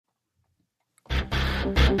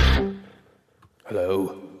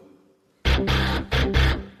Hello?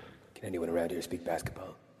 Can anyone around here speak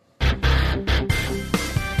basketball?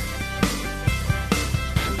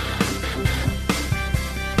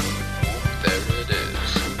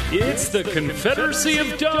 It's the Confederacy of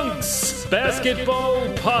Dunks Basketball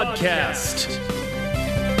Podcast.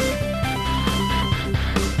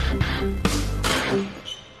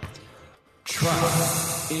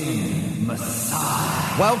 Trust in Messiah.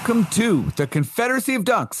 Welcome to the Confederacy of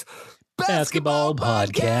Dunks Basketball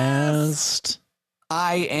Podcast.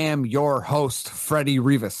 I am your host, Freddie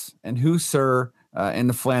Rivas. And who, sir, in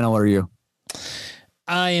the flannel are you?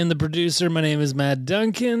 I am the producer. My name is Matt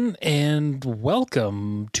Duncan, and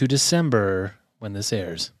welcome to December when this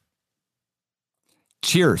airs.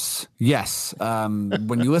 Cheers. Yes.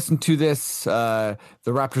 When you listen to this, the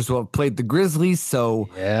Raptors will have played the Grizzlies, so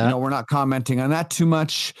we're not commenting on that too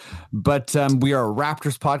much. But we are a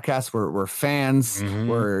Raptors podcast. We're fans. Mm-hmm.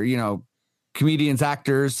 We're, comedians,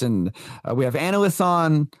 actors, and we have analysts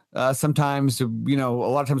on sometimes. A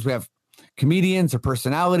lot of times we have comedians or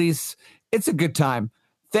personalities. It's a good time.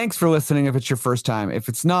 Thanks for listening if it's your first time. If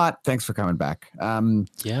it's not, thanks for coming back.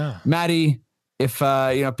 Maddie, if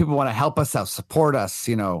people want to help us out, support us,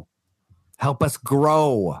 help us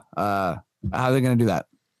grow, how are they going to do that?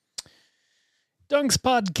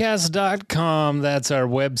 Dunkspodcast.com. That's our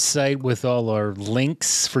website with all our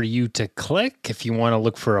links for you to click. If you want to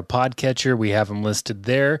look for a podcatcher, we have them listed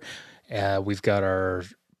there. We've got our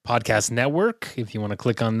podcast network. If you want to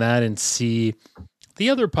click on that and see the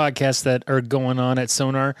other podcasts that are going on at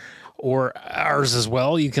Sonar or ours as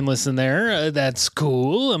well, you can listen there. That's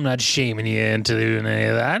cool. I'm not shaming you into doing any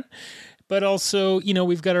of that. But also,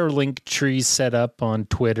 we've got our link tree set up on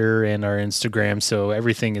Twitter and our Instagram, so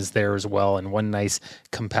everything is there as well in one nice,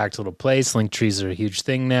 compact little place. Link trees are a huge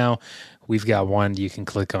thing now. We've got one. You can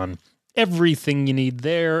click on everything you need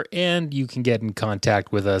there, and you can get in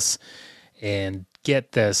contact with us and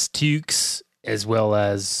get the Stukes as well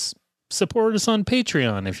as support us on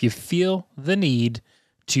Patreon if you feel the need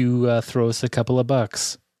to throw us a couple of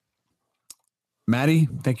bucks. Maddie,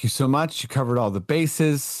 thank you so much. You covered all the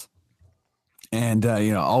bases. And,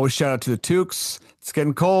 always shout out to the Tukes. It's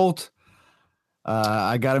getting cold.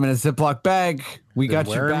 I got them in a Ziploc bag. We got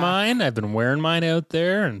you back. Mine. I've been wearing mine out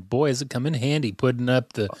there, and boy, has it come in handy putting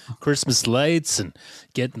up the Christmas lights and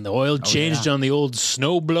getting the oil changed on the old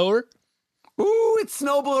snowblower. Ooh, it's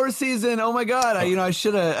snowblower season. Oh my God. I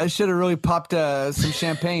should have really popped some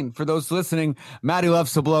champagne for those listening. Maddie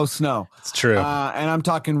loves to blow snow. It's true. And I'm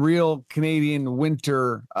talking real Canadian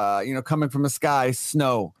winter, coming from the sky,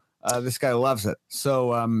 snow. This guy loves it.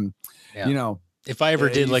 So, if I ever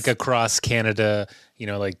did like a cross Canada,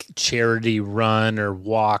 like charity run or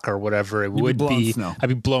walk or whatever, it would be, snow. I'd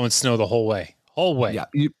be blowing snow the whole way. Yeah.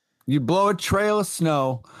 You blow a trail of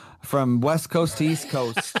snow from West Coast to East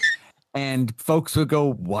Coast. And folks would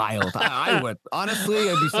go wild. I would. Honestly,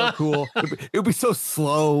 it'd be so cool. It would be so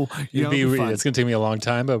slow. It's going to take me a long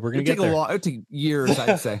time, but we're going to get there. It would take years,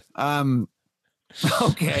 I'd say.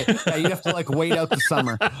 Okay. Yeah, you have to wait out the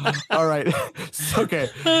summer. All right. Okay.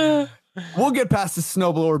 We'll get past the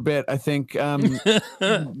snowblower bit, I think.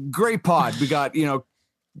 Great pod. We got, Cathryn,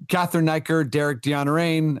 Naiker, Derick,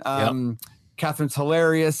 Deonarain. Cathryn's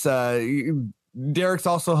hilarious. Derick's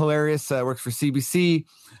also hilarious. Works for CBC.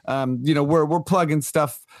 We're plugging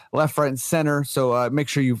stuff left, right, and center. So make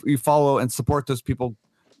sure you follow and support those people.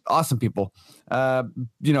 Awesome people.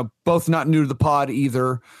 Both not new to the pod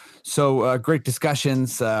either. So great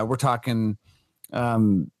discussions. We're talking,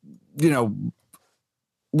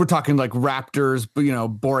 we're talking like Raptors, but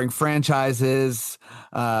boring franchises,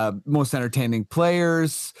 most entertaining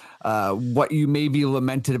players, what you may be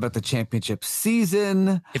lamented about the championship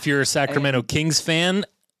season. If you're a Sacramento Kings fan,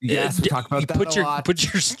 yes, we talk about that a lot. Put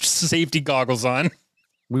your safety goggles on.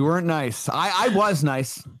 We weren't nice. I was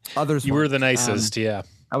nice. Others you were the nicest. Yeah,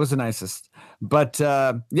 I was the nicest. But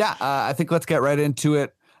I think let's get right into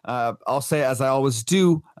it. I'll say, as I always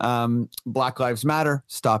do, Black Lives Matter,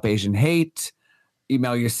 stop Asian hate,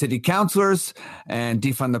 email your city councilors and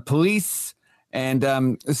defund the police,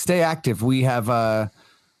 and stay active. We have, a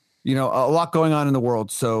lot going on in the world.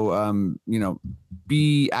 So,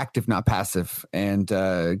 be active, not passive, and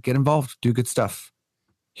get involved, do good stuff.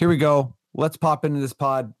 Here we go. Let's pop into this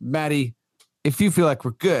pod. Maddie, if you feel like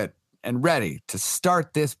we're good and ready to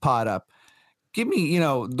start this pod up, give me,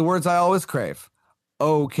 the words I always crave.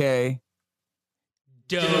 Okay.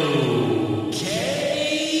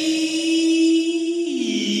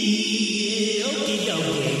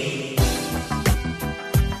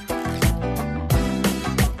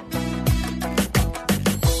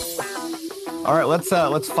 All right,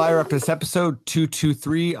 let's fire up this episode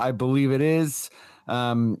 223, I believe it is.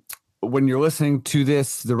 When you're listening to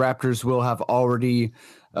this, the Raptors will have already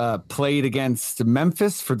played against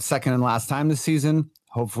Memphis for the second and last time this season.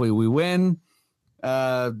 Hopefully we win.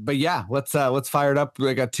 But yeah, let's fire it up.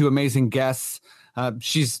 We got two amazing guests.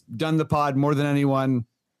 She's done the pod more than anyone.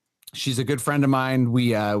 She's a good friend of mine.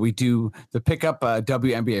 We do the Pickup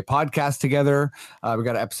WNBA podcast together. We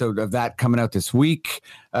got an episode of that coming out this week.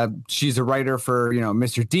 She's a writer for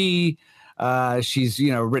Mr. D. She's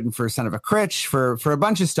written for Son of a Critch for a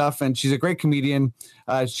bunch of stuff, and she's a great comedian.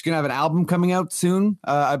 She's gonna have an album coming out soon,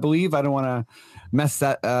 I believe. I don't want to mess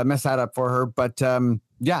that up for her, but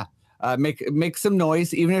make some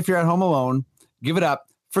noise, even if you're at home alone. Give it up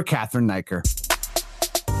for Cathryn Naiker.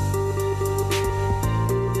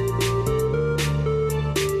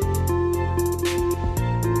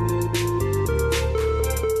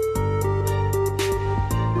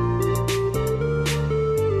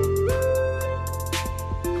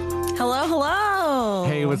 Hello.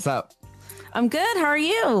 Hey, what's up? I'm good. How are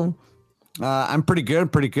you? I'm pretty good.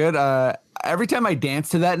 Every time I dance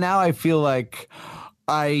to that now, I feel like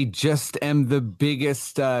I just am the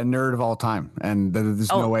biggest nerd of all time. And there's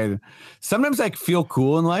no way. Sometimes I feel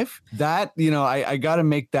cool in life. That, I got to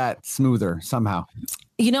make that smoother somehow.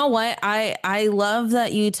 You know what? I love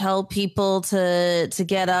that you tell people to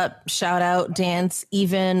get up, shout out, dance,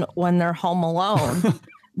 even when they're home alone.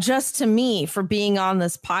 Just to me for being on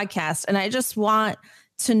this podcast. And I just want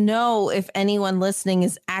to know if anyone listening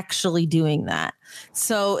is actually doing that.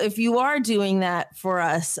 So if you are doing that for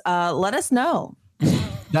us, let us know.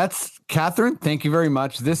 That's Cathryn. Thank you very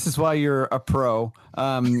much. This is why you're a pro.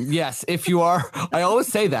 Yes, if you are, I always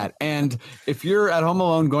say that. And if you're at home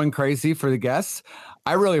alone going crazy for the guests,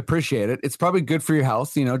 I really appreciate it. It's probably good for your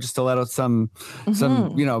health, just to let out some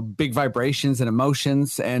big vibrations and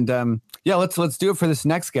emotions. And let's do it for this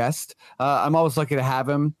next guest. I'm always lucky to have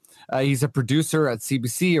him. He's a producer at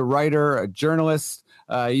CBC, a writer, a journalist.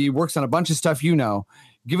 He works on a bunch of stuff.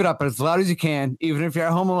 Give it up as loud as you can, even if you're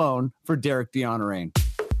at home alone, for Derick Deonarain.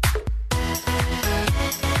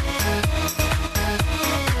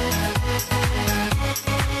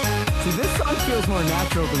 See, this song feels more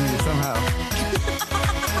natural to me somehow.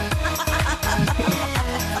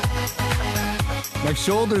 My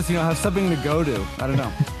shoulders, have something to go to. I don't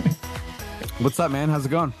know. What's up, man? How's it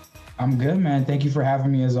going? I'm good, man. Thank you for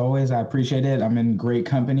having me as always. I appreciate it. I'm in great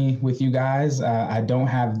company with you guys. I don't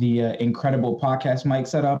have the incredible podcast mic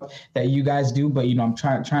setup that you guys do, but I'm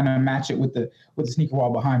trying to match it with the sneaker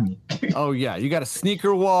wall behind me. Oh yeah, you got a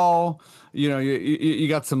sneaker wall. You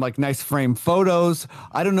got some nice frame photos.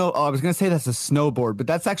 I don't know. Oh, I was gonna say that's a snowboard, but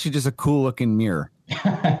that's actually just a cool looking mirror.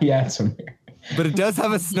 Yeah, it's a mirror. But it does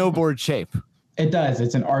have a snowboard shape. It does.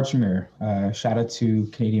 It's an arch mirror. Shout out to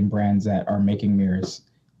Canadian brands that are making mirrors.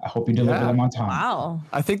 I hope you deliver them on time. Wow.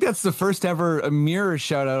 I think that's the first ever a mirror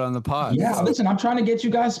shout out on the pod. Yeah, listen, I'm trying to get you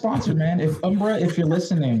guys sponsored, man. If you're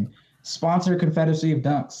listening, sponsor Confederacy of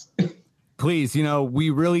Dunks. Please, we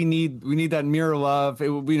really need that mirror love.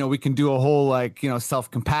 We can do a whole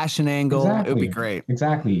self-compassion angle. Exactly. It would be great.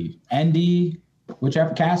 Exactly. Andy,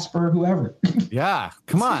 whichever, Casper, whoever. Yeah,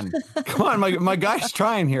 come on, my guy's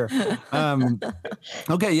trying here.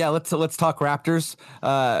 Okay, yeah, let's talk Raptors.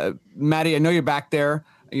 Maddie, I know you're back there.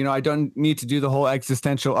 I don't need to do the whole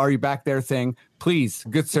existential "Are you back there?" thing. Please,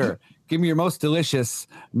 good sir, give me your most delicious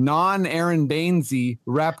non-Aaron Bainesy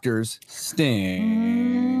Raptors sting.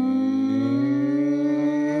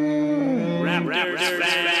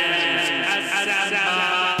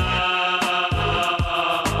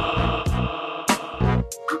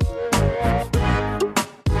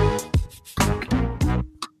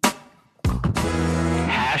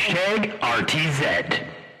 Hashtag RTZ.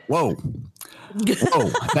 Whoa,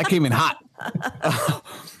 that came in hot.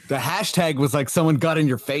 The hashtag was like someone got in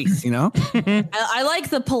your face, I like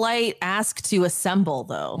the polite ask to assemble,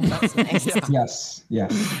 though. That's nice.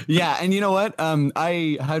 Yes. Yeah, and you know what?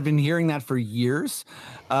 I had been hearing that for years.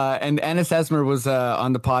 And Anis Esmer was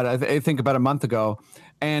on the pod, I think about a month ago.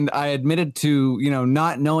 And I admitted to,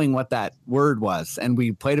 not knowing what that word was. And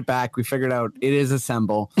we played it back. We figured out it is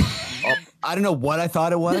assemble. I don't know what I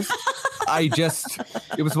thought it was.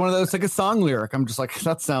 It was one of those, like a song lyric. I'm just like,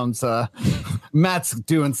 that sounds, Matt's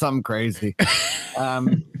doing something crazy.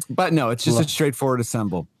 But no, it's just a straightforward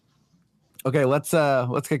assemble. Okay, let's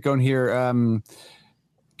get going here.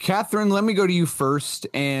 Cathryn, let me go to you first.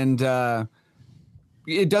 And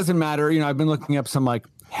it doesn't matter. I've been looking up some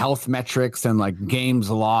health metrics and games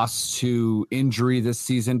lost to injury this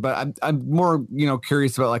season, but I'm more,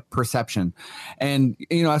 curious about perception. And,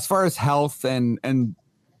 as far as health and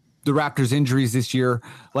the Raptors injuries this year,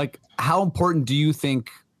 like how important do you think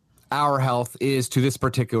our health is to this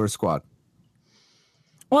particular squad?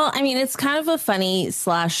 Well, I mean, it's kind of a funny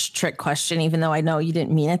 / trick question, even though I know you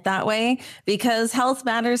didn't mean it that way, because health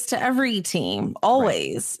matters to every team.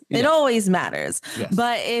 Always. Right. It always matters. Yes.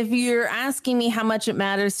 But if you're asking me how much it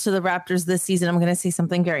matters to the Raptors this season, I'm going to say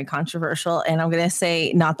something very controversial, and I'm going to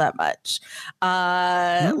say not that much.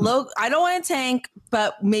 I don't want to tank,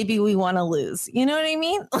 but maybe we want to lose. You know what I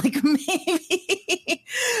mean? Like maybe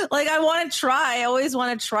like I want to try. I always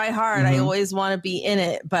want to try hard. I always want to be in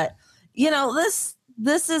it. But, you know,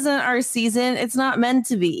 this isn't our season. It's not meant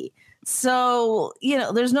to be. So, you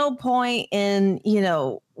know, there's no point in, you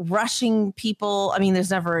know, rushing people. I mean, there's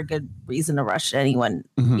never a good reason to rush anyone,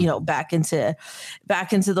 you know, back into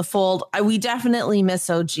the fold. We definitely miss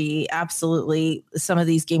OG. Absolutely. Some of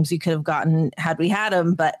these games we could have gotten had we had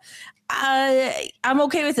him, but I'm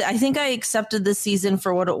okay with it. I think I accepted this season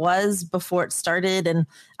for what it was before it started. And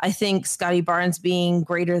I think Scotty Barnes being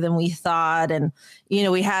greater than we thought. And, you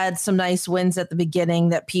know, we had some nice wins at the beginning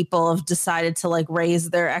that people have decided to like raise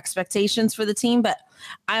their expectations for the team. But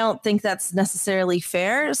I don't think that's necessarily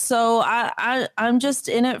fair. So I'm just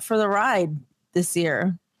in it for the ride this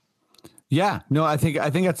year. Yeah, no, I think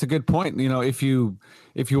that's a good point. You know, if you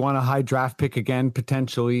want a high draft pick again,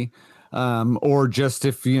 potentially, or just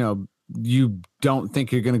if, you know, you don't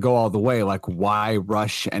think you're going to go all the way, like why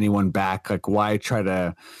rush anyone back? Like why try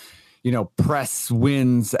to, you know, press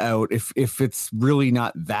wins out if it's really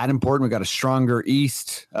not that important? We got a stronger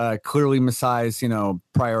East, clearly Masai's, you know,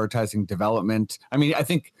 prioritizing development. I mean, I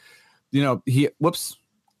think, you know,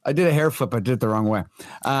 I did a hair flip. I did it the wrong way.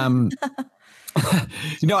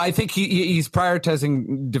 You know, I think he's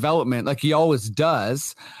prioritizing development like he always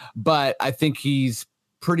does, but I think he's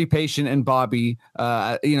pretty patient. And Bobby,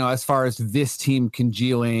 you know, as far as this team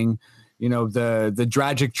congealing, you know, the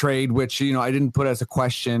Dragic trade, which, you know, I didn't put as a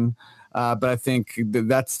question, but I think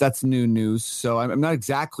that's new news. So I'm not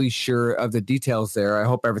exactly sure of the details there. I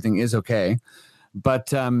hope everything is okay.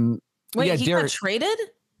 But wait, yeah, he Derick, got traded?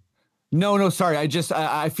 No, sorry.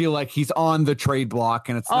 I feel like he's on the trade block,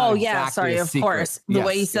 and it's not exactly sorry, of secret. course. The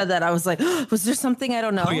way you said that, I was like, was there something I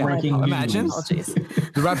don't know? Oh, yeah. Imagine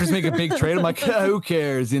the Raptors make a big trade. I'm like, who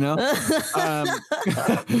cares? You know?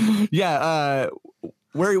 Yeah.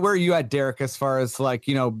 Where are you at, Derick? As far as like,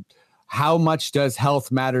 you know, how much does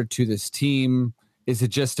health matter to this team? Is it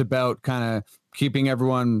just about kind of keeping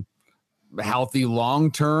everyone healthy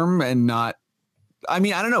long term and not? I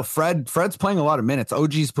mean, I don't know. Fred's playing a lot of minutes.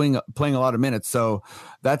 OG's playing a lot of minutes. So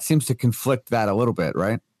that seems to conflict that a little bit,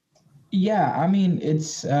 right? Yeah, I mean,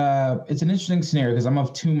 it's an interesting scenario because I'm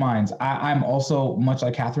of two minds. I'm also much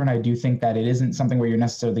like Cathryn. I do think that it isn't something where you're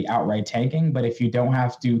necessarily outright tanking, but if you don't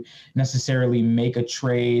have to necessarily make a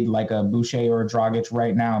trade like a Boucher or a Dragic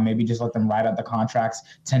right now, maybe just let them ride out the contracts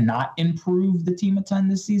to not improve the team a ton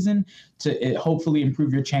this season, to hopefully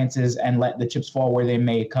improve your chances and let the chips fall where they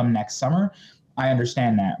may come next summer. I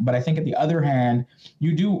understand that. But I think at the other hand,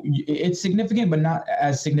 it's significant, but not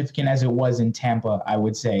as significant as it was in Tampa, I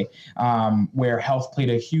would say, where health played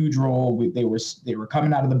a huge role. They were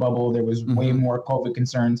coming out of the bubble. There was way more COVID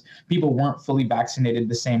concerns. People weren't fully vaccinated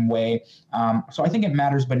the same way. So I think it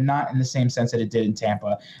matters, but not in the same sense that it did in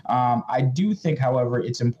Tampa. I do think, however,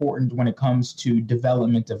 it's important when it comes to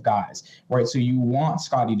development of guys, right? So you want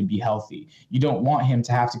Scotty to be healthy. You don't want him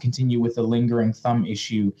to have to continue with a lingering thumb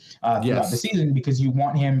issue throughout the season, because you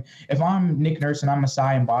want him. If I'm Nick Nurse and I'm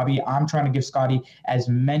Masai and Bobby, I'm trying to give Scotty as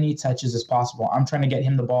many touches as possible. I'm trying to get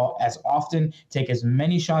him the ball as often, take as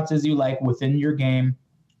many shots as you like within your game,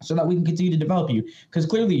 so that we can continue to develop you. Because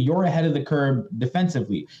clearly you're ahead of the curve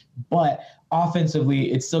defensively, but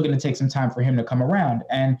offensively, it's still going to take some time for him to come around.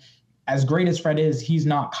 And as great as Fred is, he's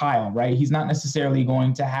not Kyle, right? He's not necessarily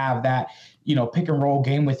going to have that, you know, pick and roll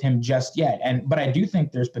game with him just yet. But I do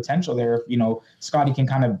think there's potential there if, you know, Scotty can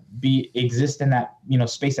kind of exist in that, you know,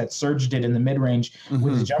 space that Serge did in the mid range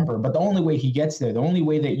with his jumper. But the only way he gets there, the only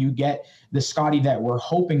way that you get the Scotty that we're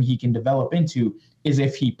hoping he can develop into, is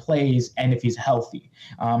if he plays and if he's healthy.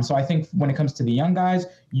 So I think when it comes to the young guys,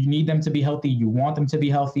 you need them to be healthy. You want them to be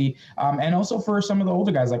healthy. And also for some of the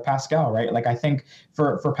older guys like Pascal, right? Like I think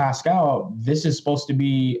for Pascal, this is supposed to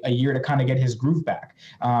be a year to kind of get his groove back.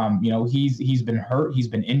 You know, he's been hurt. He's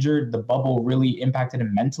been injured. The bubble really impacted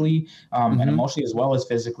him mentally and emotionally as well as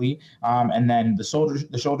physically. And then the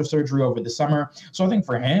shoulder surgery over the summer. So I think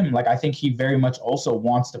for him, like I think he very much also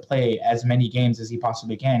wants to play as many games as he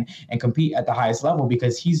possibly can and compete at the highest level,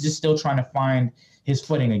 because he's just still trying to find his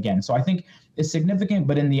footing again. So I think it's significant,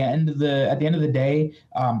 but at the end of the day,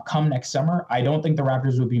 come next summer, I don't think the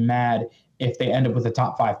Raptors would be mad if they end up with a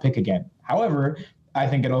top 5 pick again. However, I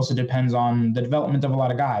think it also depends on the development of a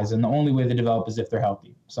lot of guys, and the only way they develop is if they're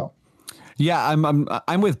healthy. So. Yeah,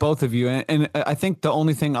 I'm with both of you, and I think the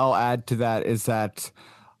only thing I'll add to that is that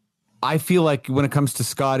I feel like when it comes to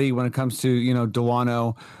Scotty, when it comes to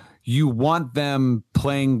Delano, you want them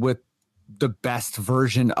playing with the best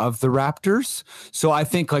version of the Raptors. So I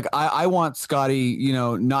think like I want Scotty,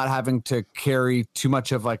 not having to carry too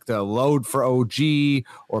much of like the load for OG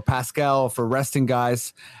or Pascal for resting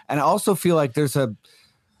guys, and I also feel like there's a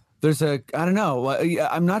I don't know,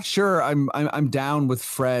 I'm not sure I'm down with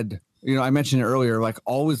Fred. I mentioned it earlier, like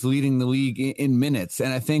always leading the league in minutes.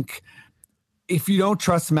 And I think if you don't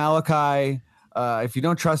trust Malachi, if you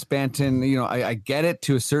don't trust Banton, I get it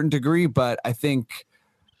to a certain degree, but I think,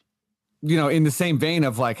 in the same vein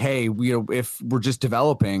of like, hey, if we're just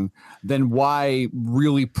developing, then why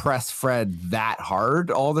really press Fred that hard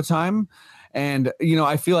all the time? And,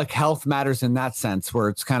 I feel like health matters in that sense, where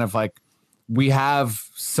it's kind of like we have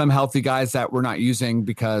some healthy guys that we're not using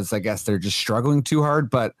because I guess they're just struggling too hard.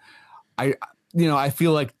 But I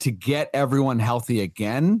feel like to get everyone healthy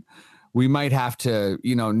again, we might have to,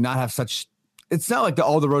 not have such, it's not like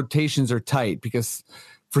all the rotations are tight, because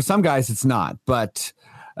for some guys it's not, but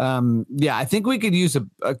I think we could use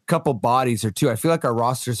a couple bodies or two. I feel like our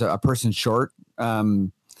roster's a person short.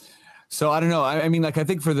 So I don't know. I mean, like, I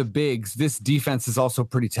think for the bigs, this defense is also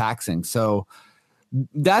pretty taxing. So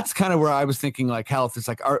that's kind of where I was thinking, like, health is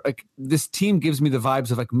like, this team gives me the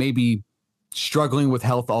vibes of like maybe struggling with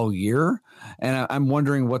health all year. And I'm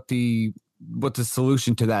wondering what the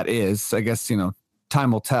solution to that is. I guess,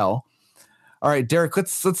 time will tell. All right, Derick,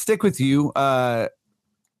 let's stick with you. Classic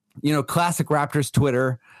Raptors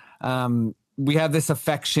Twitter. We have this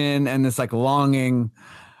affection and this like longing,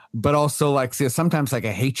 but also like sometimes like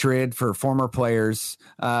a hatred for former players.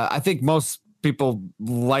 I think most people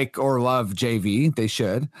like or love JV. They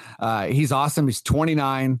should. He's awesome. He's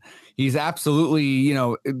 29. He's absolutely,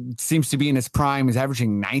 it seems to be in his prime. He's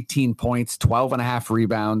averaging 19 points, 12 and a half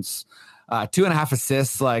rebounds, 2.5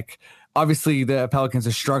 assists. Like, obviously the Pelicans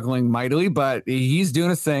are struggling mightily, but he's doing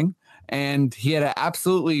his thing. And he had an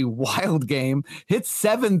absolutely wild game, hit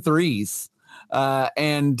 7 threes. That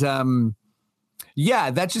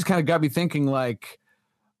just kind of got me thinking, like,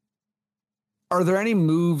 are there any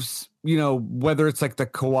moves, whether it's like the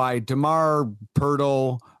Kawhi, DeMar,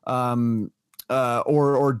 Pirtle,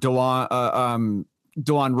 or DeLon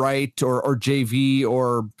Wright or JV,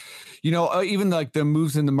 or, even like the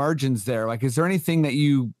moves in the margins there? Like, is there anything that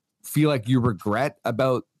you feel like you regret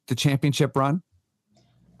about the championship run?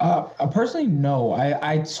 Personally, no.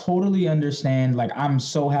 I totally understand. Like, I'm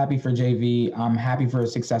so happy for JV. I'm happy for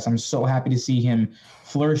his success. I'm so happy to see him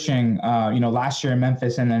flourishing, last year in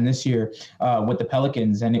Memphis and then this year with the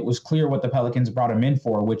Pelicans. And it was clear what the Pelicans brought him in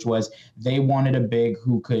for, which was they wanted a big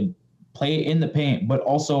who could play in the paint, but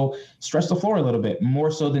also stretch the floor a little bit more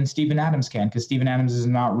so than Steven Adams can, because Steven Adams is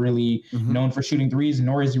not really known for shooting threes,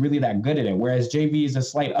 nor is he really that good at it. Whereas JV is a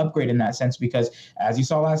slight upgrade in that sense, because as you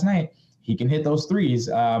saw last night, he can hit those threes,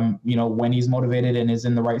 when he's motivated and is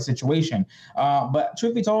in the right situation. But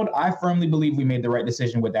truth be told, I firmly believe we made the right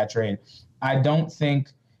decision with that trade. I don't think,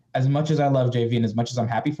 as much as I love JV and as much as I'm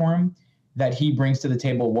happy for him, that he brings to the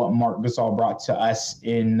table what Marc Gasol brought to us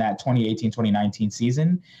in that 2018-2019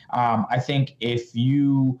 season. I think if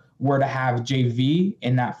you were to have JV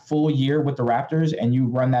in that full year with the Raptors and you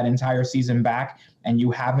run that entire season back and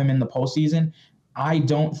you have him in the postseason, I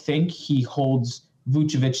don't think he holds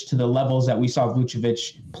Vucevic to the levels that we saw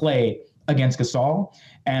Vucevic play against Gasol.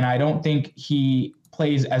 And I don't think he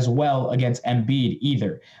plays as well against Embiid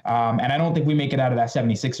either. And I don't think we make it out of that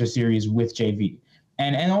 76er series with JV.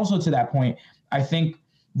 And also to that point, I think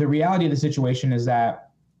the reality of the situation is that,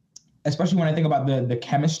 especially when I think about the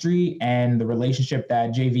chemistry and the relationship that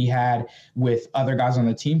JV had with other guys on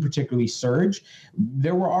the team, particularly Serge,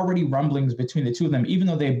 there were already rumblings between the two of them, even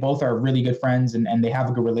though they both are really good friends and they have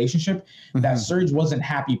a good relationship, that Serge wasn't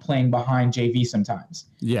happy playing behind JV sometimes.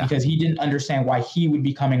 Yeah. Because he didn't understand why he would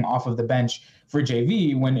be coming off of the bench for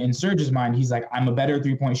JV, when in Serge's mind, he's like, I'm a better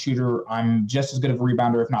three-point shooter. I'm just as good of a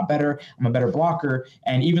rebounder, if not better. I'm a better blocker.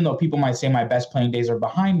 And even though people might say my best playing days are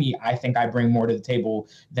behind me, I think I bring more to the table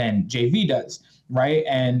than JV does, right?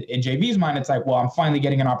 And in JV's mind, it's like, well, I'm finally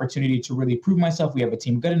getting an opportunity to really prove myself. We have a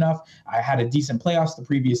team good enough. I had a decent playoffs the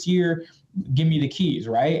previous year. Give me the keys,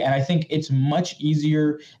 right? And I think it's much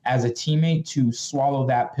easier as a teammate to swallow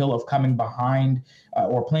that pill of coming behind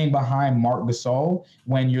or playing behind Marc Gasol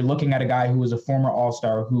when you're looking at a guy who is a former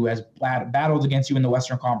All-Star, who has battled against you in the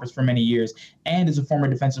Western Conference for many years and is a former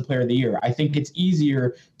Defensive Player of the Year. I think it's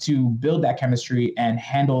easier to build that chemistry and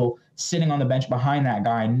handle sitting on the bench behind that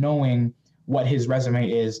guy, knowing what his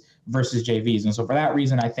resume is versus JV's. And so for that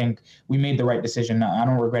reason, I think we made the right decision. I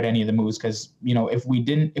don't regret any of the moves because, if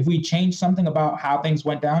we changed something about how things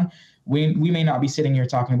went down, we may not be sitting here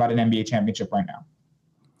talking about an NBA championship right now.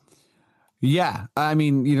 Yeah. I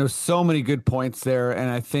mean, so many good points there. And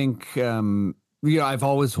I think, I've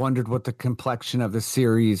always wondered what the complexion of the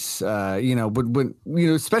series, when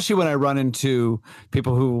especially when I run into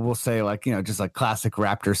people who will say like, just like classic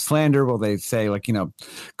Raptors slander. Well, they say like,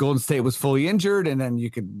 Golden State was fully injured, and then you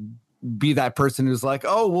could be that person who's like,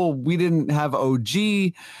 oh, well, we didn't have OG.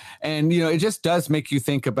 And, it just does make you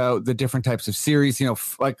think about the different types of series.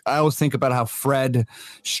 Like I always think about how Fred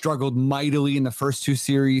struggled mightily in the first two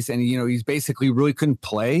series. And, he's basically really couldn't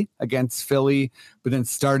play against Philly, but then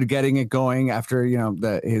started getting it going after,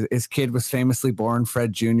 his kid was famously born,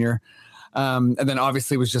 Fred Jr. And then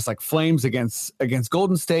obviously it was just like flames against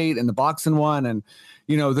Golden State and the boxing one. And,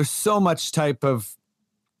 there's so much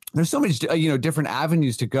different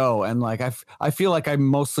avenues to go. And like, I feel like I'm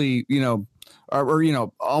mostly, or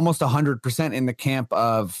almost 100% in the camp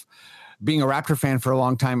of being a Raptor fan for a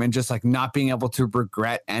long time and just like not being able to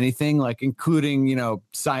regret anything, like including,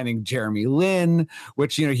 signing Jeremy Lin,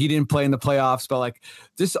 which, he didn't play in the playoffs, but like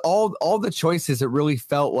this, all the choices, it really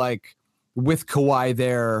felt like with Kawhi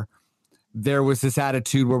there was this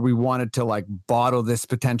attitude where we wanted to like bottle this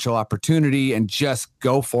potential opportunity and just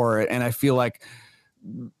go for it. And I feel like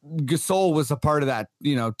Gasol was a part of that,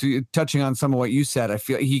 touching on some of what you said. I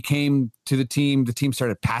feel he came to the team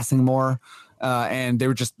started passing more, and they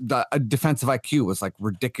were just the defensive IQ was like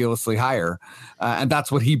ridiculously higher. And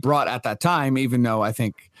that's what he brought at that time, even though I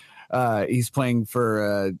think he's playing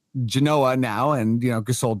for Genoa now. And,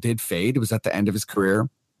 Gasol did fade. It was at the end of his career.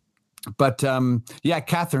 But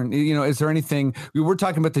Cathryn, is there anything we were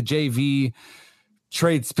talking about the JV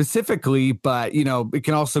trade specifically, but it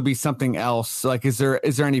can also be something else. Like, is there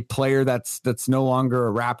any player that's no longer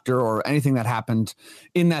a Raptor or anything that happened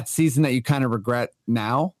in that season that you kind of regret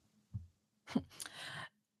now?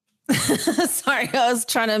 Sorry, I was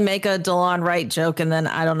trying to make a DeLon Wright joke and then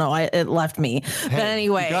I don't know, it left me. Hey, but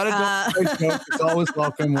anyway, joke. It's always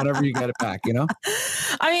welcome whenever you get it back.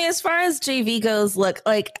 I mean, as far as JV goes, look,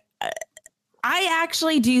 like, I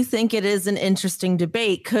actually do think it is an interesting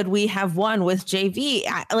debate. Could we have won with JV?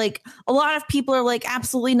 Like a lot of people are like,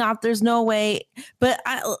 absolutely not. There's no way. But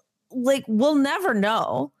we'll never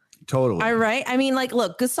know. Totally. All right. I mean, like,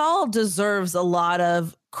 look, Gasol deserves a lot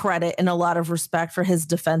of credit and a lot of respect for his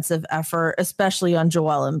defensive effort, especially on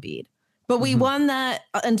Joel Embiid. But we won that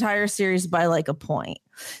entire series by like a point.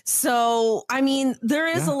 So, I mean, there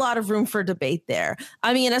is a lot of room for debate there.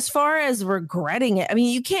 I mean, as far as regretting it, I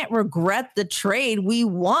mean, you can't regret the trade. We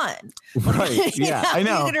won. Right. Yeah, I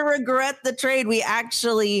know. You're going to regret the trade. We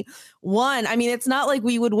actually won. I mean, it's not like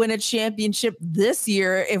we would win a championship this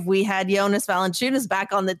year if we had Jonas Valanciunas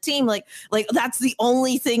back on the team. Like that's the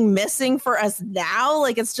only thing missing for us now.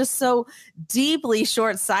 Like, it's just so deeply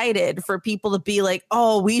short-sighted for people to be like,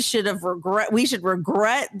 oh, we should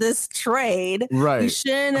regret this trade. Right. We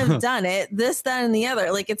shouldn't have done it. This, that, and the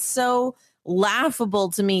other. Like, it's so laughable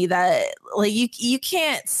to me that like you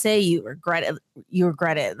can't say you regret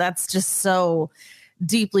it. That's just so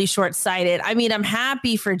deeply short-sighted. I mean, I'm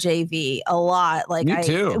happy for JV a lot. Like, me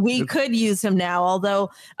too. We could use him now, although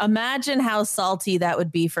imagine how salty that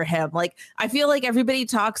would be for him. Like, I feel like everybody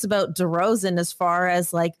talks about DeRozan as far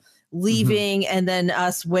as like leaving and then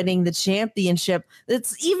us winning the championship.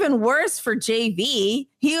 It's even worse for JV.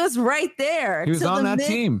 He was right there. He was on that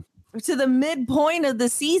team. To the midpoint of the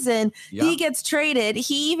season, he gets traded.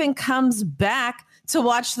 He even comes back to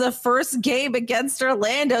watch the first game against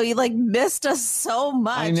Orlando. He like missed us so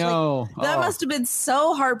much. I know. Like, that must have been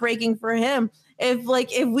so heartbreaking for him. If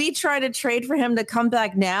we try to trade for him to come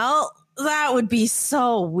back now, that would be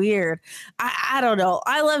so weird. I don't know.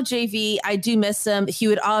 I love JV. I do miss him. He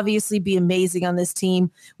would obviously be amazing on this team.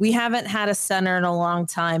 We haven't had a center in a long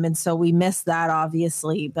time, and so we miss that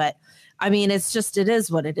obviously. But I mean, it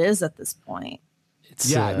is what it is at this point.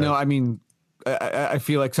 No, I mean, I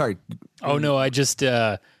feel like, sorry. Oh no, I just,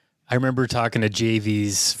 I remember talking to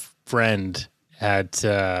JV's friend at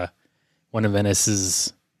one of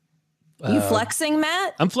Ennis's. You flexing,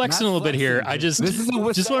 Matt? I'm flexing a little bit here. I just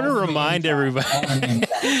want to remind everybody.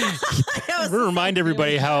 Remind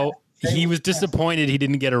everybody how he was disappointed he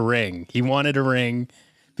didn't get a ring. He wanted a ring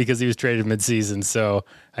because he was traded midseason. So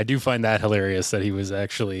I do find that hilarious that he was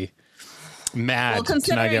actually Mad Well, to not get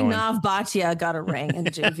considering one. Nav Bhatia got a ring and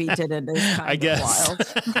JV didn't, is kind I of guess. wild.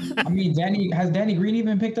 I mean, has Danny Green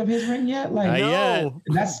even picked up his ring yet? Like, Not yet. No.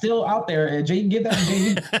 that's still out there. Jay, give that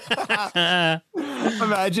to JV.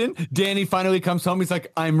 Imagine Danny finally comes home. He's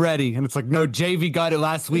like, I'm ready. And it's like, no, JV got it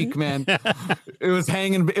last week, man. It was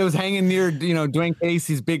hanging near, Dwayne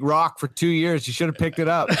Casey's big rock for 2 years. You should have picked it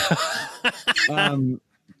up.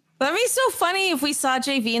 That'd be so funny if we saw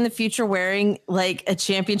JV in the future wearing like a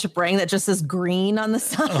championship ring that just says green on the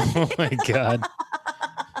side. Oh my God.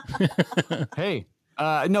 Hey,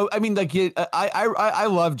 no, I mean, like, I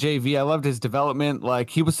love JV. I loved his development.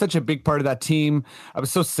 Like, he was such a big part of that team. I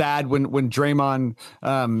was so sad when Draymond,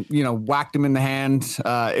 whacked him in the hand.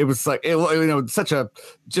 It was like,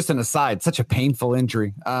 just an aside, such a painful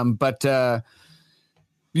injury. But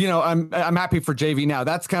I'm happy for JV now.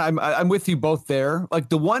 That's I'm with you both there. Like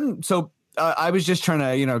the one, so I was just trying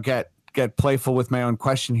to, get playful with my own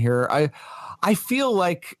question here. I feel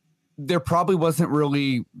like there probably wasn't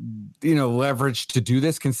really, leverage to do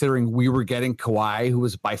this, considering we were getting Kawhi, who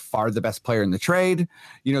was by far the best player in the trade.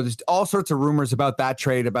 There's all sorts of rumors about that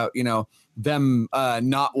trade, about, them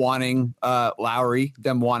not wanting Lowry,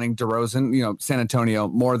 them wanting DeRozan, San Antonio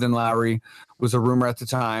more than Lowry was a rumor at the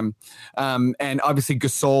time. And obviously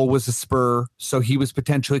Gasol was a Spur, so he was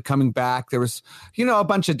potentially coming back. There was, a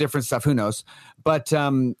bunch of different stuff, who knows? But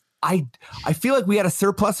I feel like we had a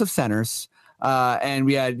surplus of centers. And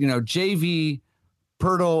we had, JV,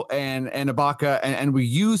 Pirtle, and Ibaka, and we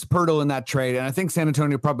used Pirtle in that trade. And I think San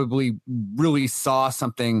Antonio probably really saw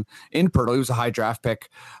something in Pirtle. He was a high draft pick,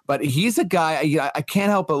 but he's a guy I can't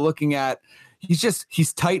help but looking at.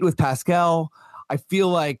 He's tight with Pascal. I feel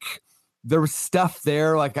like there was stuff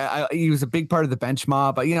there. Like he was a big part of the bench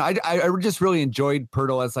mob. But I just really enjoyed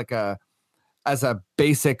Pirtle as a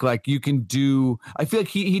basic, like, you can do. I feel like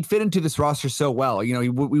he'd fit into this roster so well. We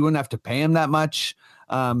wouldn't have to pay him that much.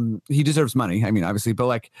 He deserves money, I mean, obviously, but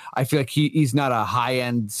like, I feel like he's not a high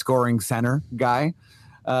end scoring center guy.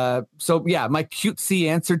 So yeah, my cutesy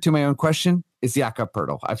answer to my own question is Jakob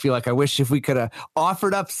Pirtle. I feel like I wish if we could have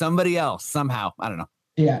offered up somebody else somehow. I don't know.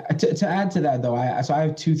 Yeah, to add to that though, I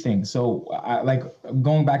have two things. So like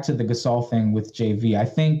going back to the Gasol thing with JV, I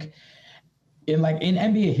think in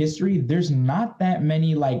NBA history, there's not that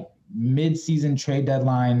many like mid-season trade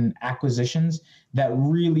deadline acquisitions that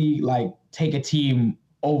really like take a team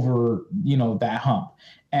over, that hump.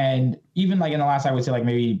 And even like in the last, I would say like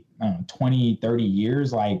maybe 20, 30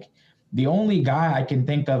 years, like the only guy I can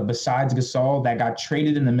think of besides Gasol that got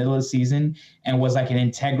traded in the middle of the season and was like an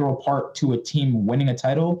integral part to a team winning a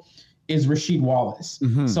title is Rasheed Wallace.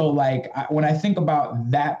 Mm-hmm. So like when I think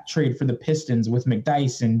about that trade for the Pistons with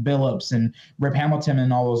McDyess and Billups and Rip Hamilton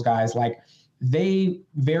and all those guys, like they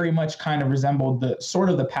very much kind of resembled the sort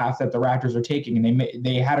of the path that the Raptors are taking. And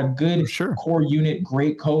they had a good core unit,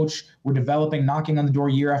 great coach, were developing, knocking on the door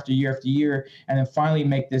year after year after year, and then finally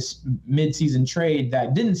make this midseason trade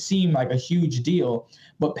that didn't seem like a huge deal,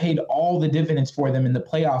 but paid all the dividends for them in the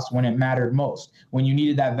playoffs when it mattered most, when you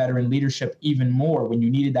needed that veteran leadership even more, when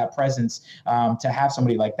you needed that presence to have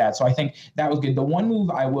somebody like that. So I think that was good. The one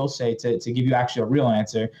move I will say to give you actually a real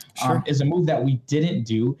answer is a move that we didn't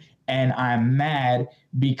do. And I'm mad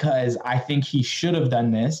because I think he should have done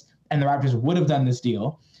this and the Raptors would have done this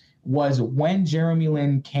deal, was when Jeremy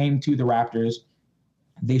Lin came to the Raptors,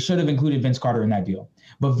 they should have included Vince Carter in that deal.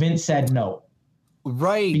 But Vince said no.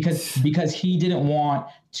 Right. Because he didn't want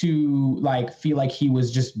to like feel like he was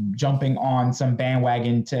just jumping on some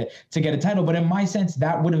bandwagon to get a title. But in my sense,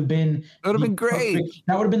 that would have been great.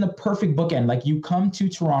 That would have been the perfect bookend. Like you come to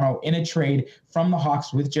Toronto in a trade from the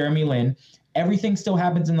Hawks with Jeremy Lin. Everything still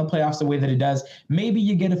happens in the playoffs the way that it does. Maybe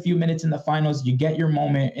you get a few minutes in the finals. You get your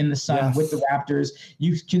moment in the sun with the Raptors.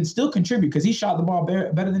 You can still contribute because he shot the ball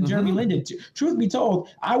better than Jeremy Lin did. Truth be told,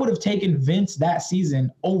 I would have taken Vince that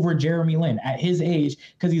season over Jeremy Lin at his age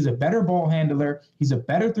because he's a better ball handler. He's a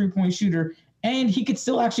better three-point shooter. And he could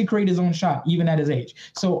still actually create his own shot, even at his age.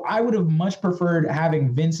 So I would have much preferred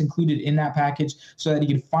having Vince included in that package so that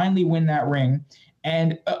he could finally win that ring.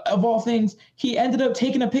 And of all things, he ended up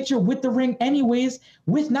taking a picture with the ring anyways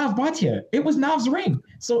with Nav Bhatia. It was Nav's ring.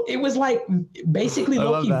 So it was like basically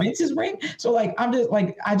low-key Vince's ring. So like,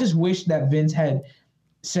 I just wish that Vince had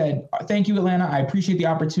said, thank you, Atlanta. I appreciate the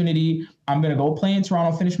opportunity. I'm going to go play in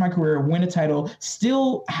Toronto, finish my career, win a title,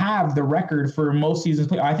 still have the record for most seasons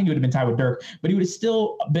played. I think it would have been tied with Dirk, but he would have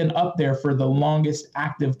still been up there for the longest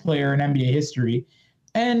active player in NBA history.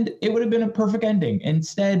 And it would have been a perfect ending.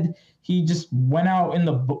 Instead, he just went out in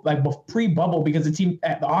the pre-bubble because the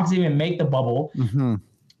Hawks didn't even make the bubble. Mm-hmm.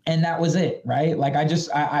 And that was it, right? Like I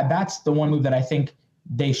that's the one move that I think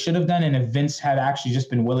they should have done. And if Vince had actually just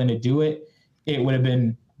been willing to do it, it would have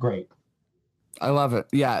been great. I love it.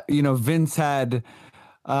 Yeah. Vince had,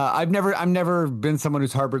 I've never been someone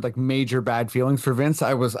who's harbored like major bad feelings for Vince.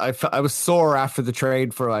 I was sore after the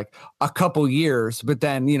trade for like a couple years, but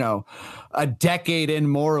then, a decade and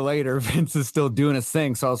more later, Vince is still doing his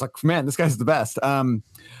thing. So I was like, man, this guy's the best.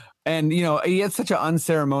 And he had such an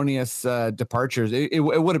unceremonious departures. It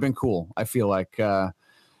would have been cool. I feel like,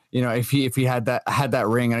 if he had that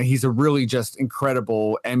ring, and he's a really just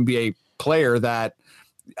incredible NBA player that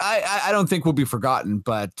I don't think will be forgotten,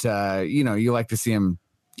 but you like to see him.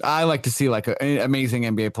 I like to see like amazing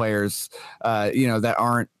NBA players, that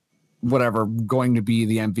aren't whatever going to be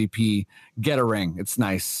the MVP get a ring. It's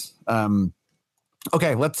nice.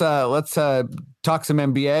 Okay, let's talk some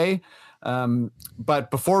NBA.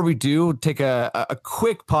 But before we do, take a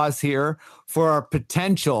quick pause here for our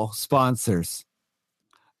potential sponsors.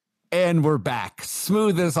 And we're back.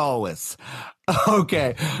 Smooth as always.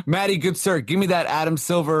 Okay. Maddie, good sir, give me that Adam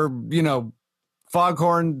Silver,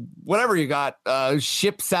 foghorn, whatever you got,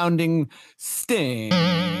 ship sounding sting.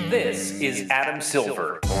 This is Adam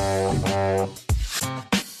Silver.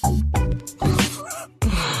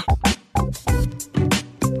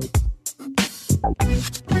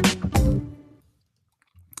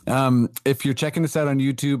 If you're checking this out on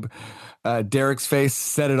YouTube, Derick's face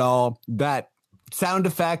said it all. That sound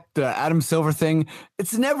effect, Adam Silver thing,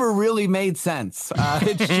 it's never really made sense.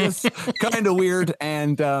 It's just kind of weird.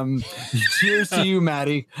 And cheers to you,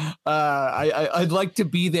 Maddie. I'd like to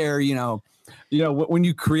be there, when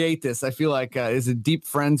you create this. I feel like it's a Deep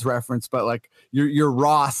Friends reference, but like you're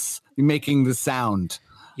Ross making the sound.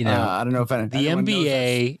 I don't know if the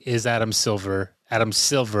NBA is Adam Silver. Adam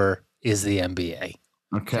Silver is the NBA.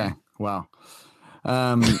 Okay. Wow.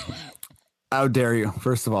 How dare you?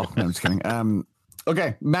 First of all, no, I'm just kidding.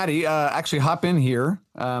 Okay, Maddie, actually hop in here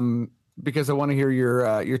because I want to hear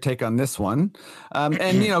your take on this one.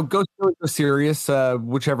 And go serious,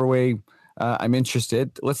 whichever way I'm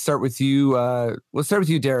interested. Let's start with you.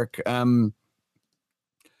 Derick.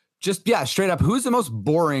 Straight up, who's the most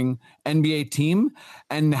boring NBA team,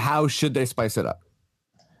 and how should they spice it up?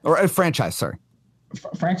 Or a franchise, sorry.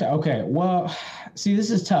 Franchise. Okay. Well, see,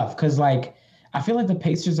 this is tough because I feel like the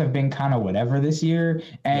Pacers have been kind of whatever this year,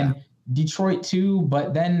 and Detroit too.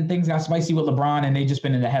 But then things got spicy with LeBron, and they've just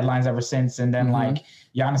been in the headlines ever since. And then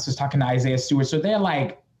Giannis was talking to Isaiah Stewart, so they're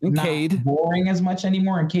not Cade. Boring as much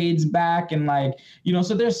anymore. And Cade's back, and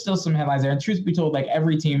so there's still some headlines there. And truth be told,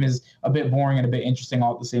 every team is a bit boring and a bit interesting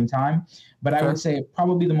all at the same time. But I would say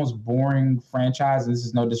probably the most boring franchise, and this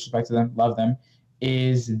is no disrespect to them, love them,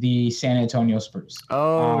 is the San Antonio Spurs.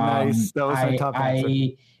 Oh, nice. That was my top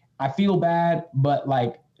answer. I feel bad, but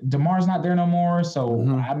DeMar's not there no more, so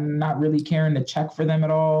I'm not really caring to check for them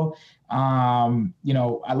at all.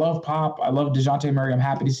 I love Pop. I love DeJounte Murray. I'm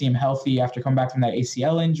happy to see him healthy after coming back from that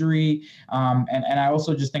ACL injury. And I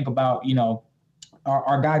also just think about,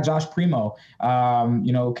 our guy Josh Primo,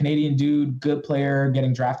 Canadian dude, good player,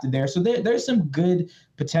 getting drafted there. So there's some good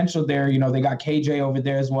potential there. They got KJ over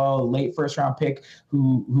there as well, late first round pick,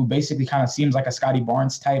 who basically kind of seems like a Scotty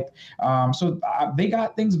Barnes type. So they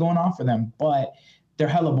got things going on for them, but they're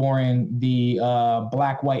hella boring. The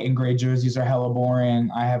black, white, and gray jerseys are hella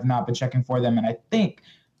boring. I have not been checking for them, and I think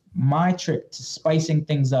my trick to spicing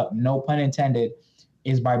things up, no pun intended,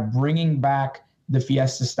 is by bringing back the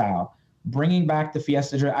Fiesta style. Bringing back the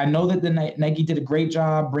Fiesta. I know that the Nike did a great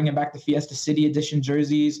job bringing back the Fiesta City Edition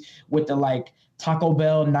jerseys with the Taco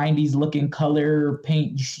Bell 90s looking color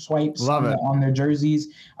paint swipes on their jerseys.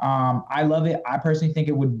 I love it. I personally think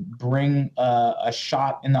it would bring a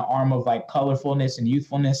shot in the arm of colorfulness and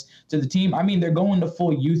youthfulness to the team. I mean, they're going to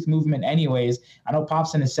full youth movement anyways. I know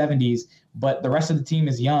Pop's in his 70s, but the rest of the team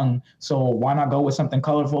is young. So why not go with something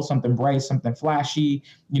colorful, something bright, something flashy,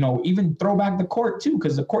 even throw back the court too.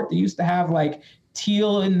 Cause the court, they used to have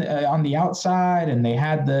teal on the outside, and they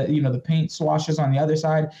had the paint swashes on the other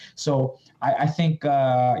side. So I think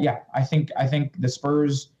the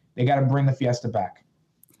Spurs, they got to bring the Fiesta back.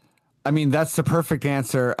 I mean, that's the perfect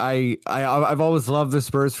answer. I've always loved the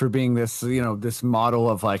Spurs for being this, this model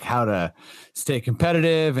of how to stay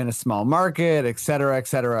competitive in a small market, et cetera, et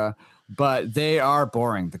cetera. But they are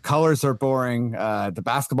boring. The colors are boring. The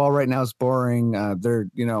basketball right now is boring. They're,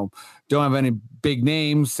 don't have any big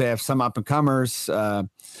names. They have some up and comers. The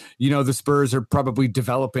Spurs are probably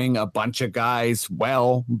developing a bunch of guys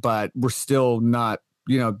well, but we're still not,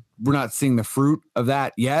 we're not seeing the fruit of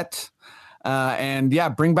that yet.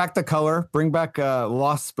 Bring back the color, bring back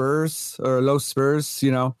Los Spurs, and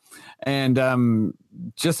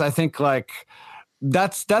I think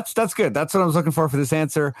That's good. That's what I was looking for this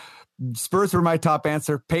answer. Spurs were my top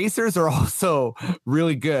answer. Pacers are also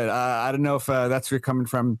really good. I don't know if that's where you're coming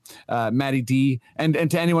from, Maddie D. And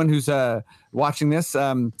to anyone who's watching this,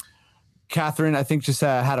 Cathryn, I think, just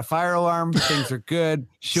had a fire alarm. Things are good.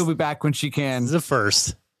 She'll be back when she can. It's a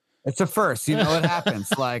first. It's a first. You know, it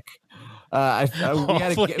happens. Like, we had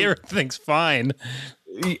to everything's fine.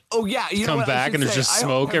 Oh yeah, you come back and there's just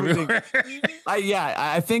smoke everywhere.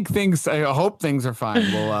 I think things. I hope things are fine.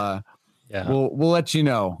 We'll let you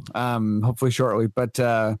know. Hopefully shortly. But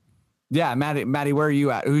yeah, Maddie, where are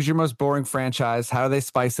you at? Who's your most boring franchise? How do they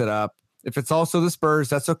spice it up? If it's also the Spurs,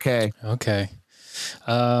 that's okay. Okay.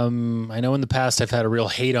 I know in the past I've had a real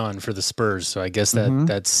hate on for the Spurs, so I guess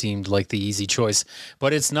that seemed like the easy choice,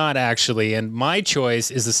 but it's not actually. And my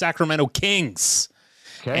choice is the Sacramento Kings.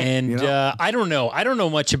 Okay, and I don't know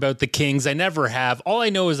much about the Kings. I never have. All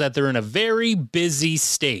I know is that they're in a very busy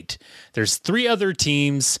state. There's 3 other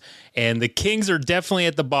teams, and the Kings are definitely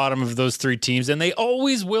at the bottom of those 3 teams, and they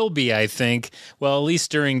always will be, I think. Well, at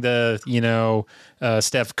least during the,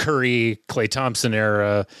 Steph Curry, Klay Thompson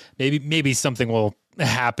era, maybe something will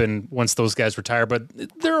happen once those guys retire, but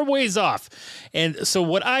they're a ways off. And so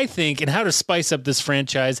what I think, and how to spice up this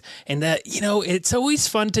franchise, and it's always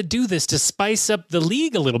fun to do this, to spice up the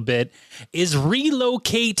league a little bit, is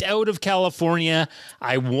relocate out of California.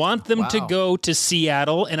 I want them to go to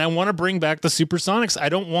Seattle, and I want to bring back the Supersonics. I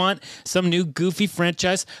don't want some new goofy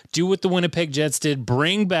franchise. Do what the Winnipeg Jets did.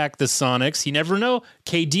 Bring back the Sonics. You never know.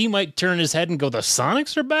 KD might turn his head and go, the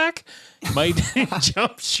Sonics are back? Might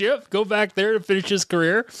jump ship, go back there to finish his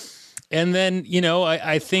career. And then,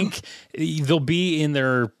 I think they'll be in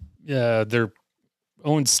their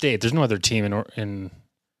own state. There's no other team in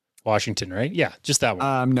Washington, right? Yeah, just that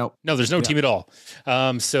one. No, there's no team at all.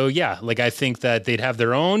 So yeah, I think that they'd have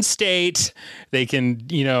their own state. They can,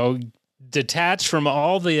 detach from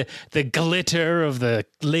all the glitter of the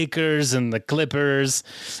Lakers and the Clippers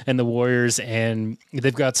and the Warriors, and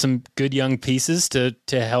they've got some good young pieces to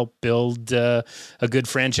help build a good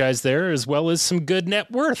franchise there, as well as some good net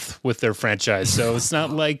worth with their franchise. So it's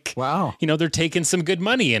not like they're taking some good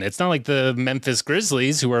money in. It's not like the Memphis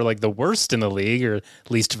Grizzlies, who are like the worst in the league or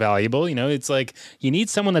least valuable. It's like you need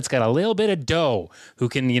someone that's got a little bit of dough, who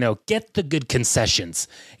can get the good concessions,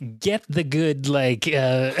 get the good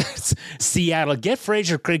Seattle, get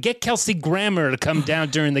Frazier, get Kelsey Grammer to come down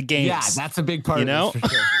during the games. Yeah, that's a big part of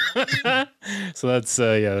this for sure. So that's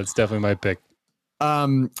definitely my pick.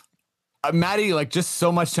 Maddie, just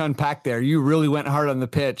so much to unpack there. You really went hard on the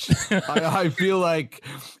pitch. I feel like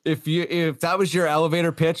if that was your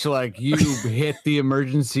elevator pitch, you hit the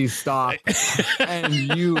emergency stop and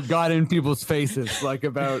you got in people's faces,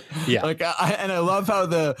 and I love how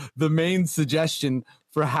the main suggestion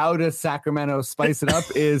for how to Sacramento spice it up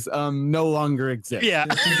is no longer exists. Yeah.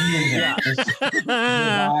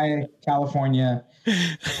 Goodbye, California.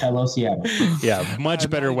 Hello, Seattle. Yeah, much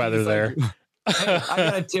better weather there. Hey, I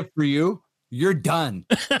got a tip for you. You're done.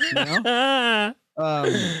 That's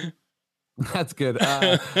good.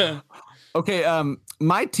 Okay.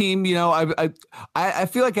 My team, I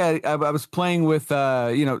feel like I was playing with,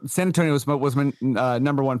 San Antonio was my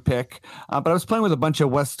number 1 pick, but I was playing with a bunch of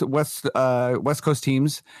West Coast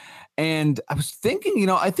teams, and I was thinking,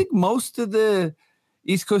 I think most of the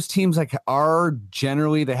East Coast teams are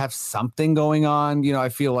generally, they have something going on. I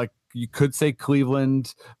feel like you could say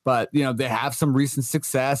Cleveland, but they have some recent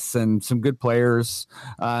success and some good players,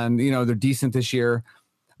 and they're decent this year.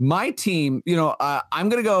 My team, I'm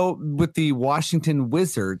going to go with the Washington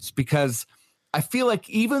Wizards, because I feel like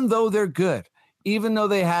even though they're good, even though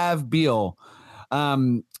they have Beal,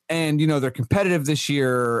 and they're competitive this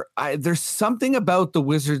year, there's something about the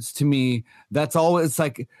Wizards to me that's always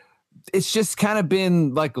it's just kind of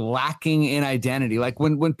been lacking in identity.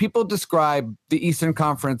 When people describe the Eastern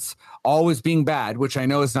Conference always being bad, which I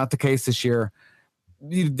know is not the case this year,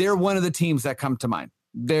 they're one of the teams that come to mind.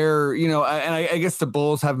 They're, and I guess the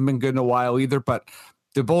Bulls haven't been good in a while either, but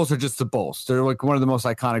the Bulls are just the Bulls. They're one of the most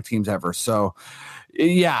iconic teams ever. So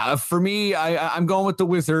yeah, for me, I'm going with the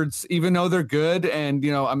Wizards, even though they're good. And,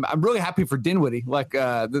 I'm really happy for Dinwiddie.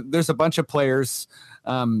 There's a bunch of players,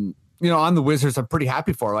 on the Wizards I'm pretty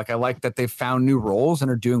happy for. I like that they've found new roles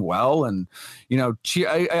and are doing well. And,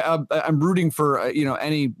 I'm rooting for,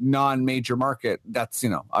 any non-major market. That's,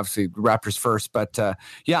 obviously Raptors first. But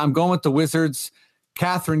I'm going with the Wizards.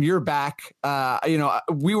 Cathryn, you're back.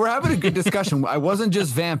 We were having a good discussion. I wasn't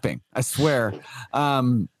just vamping, I swear.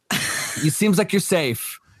 It seems like you're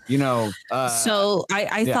safe. So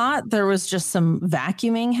I thought there was just some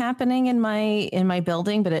vacuuming happening in my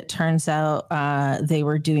building, but it turns out they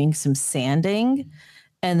were doing some sanding,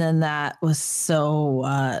 And then that was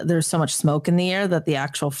there's so much smoke in the air that the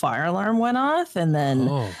actual fire alarm went off. And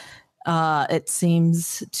then it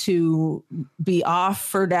seems to be off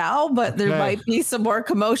for now, but there might be some more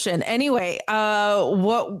commotion. Anyway,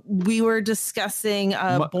 what we were discussing,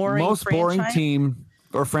 most boring team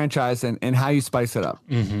or franchise and how you spice it up.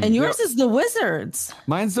 Mm-hmm. And yours is the Wizards.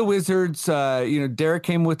 Mine's the Wizards. Derick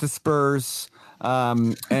came with the Spurs.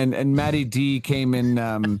 And Matty D came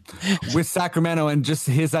in with Sacramento, and just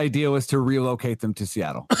his idea was to relocate them to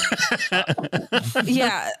Seattle.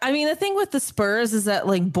 Yeah, I mean, the thing with the Spurs is that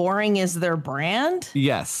like boring is their brand.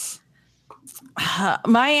 Yes.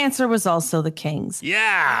 My answer was also the Kings.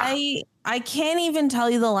 Yeah. I can't even tell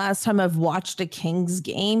you the last time I've watched a Kings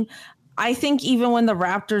game. I think even when the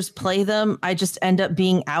Raptors play them, I just end up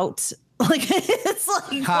being out. Like it's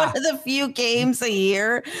like one of the few games a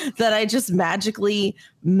year that I just magically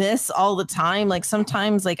miss all the time. Like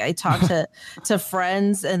sometimes like I talk to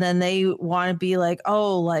friends and then they want to be like,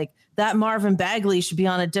 oh, like that Marvin Bagley should be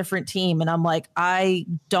on a different team. And I'm like, I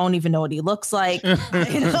don't even know what he looks like. I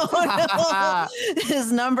don't know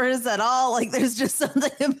his numbers at all. Like there's just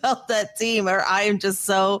something about that team or I am just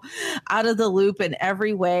so out of the loop in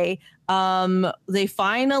every way. They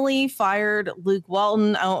finally fired Luke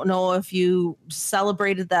Walton. I don't know if you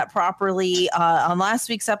celebrated that properly on last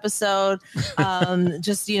week's episode.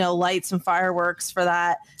 Just, light some fireworks for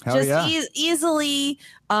that. Hell just easily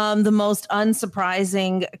the most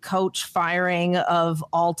unsurprising coach firing of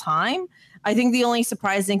all time. I think the only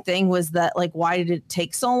surprising thing was that, like, why did it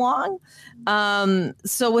take so long?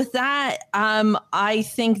 So with that, I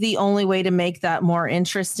think the only way to make that more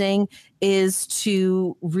interesting is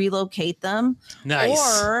to relocate them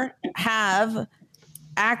or have an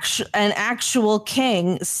actual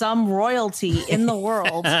king, some royalty in the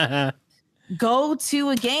world, go to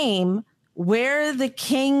a game, wear the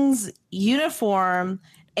king's uniform,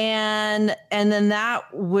 and then that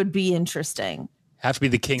would be interesting. Have to be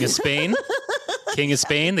the King of Spain. King of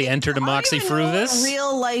Spain, the Enter Demoxy Fruvis.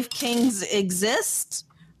 Real life kings exist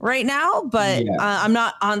right now, but I'm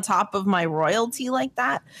not on top of my royalty like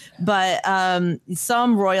that. But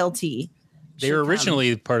some royalty. They were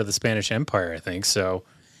originally part of the Spanish Empire, I think. So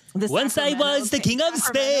once I was the King of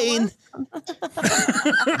Spain.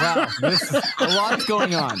 Wow, a lot's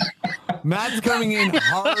going on. Matt's coming in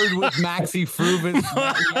hard with Maxi Fruvis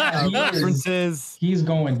references. He's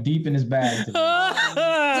going deep in his bag today.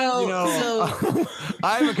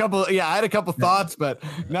 I had a couple thoughts, but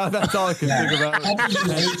now that's all I can think about. How do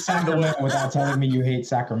you hate Sacramento without telling me you hate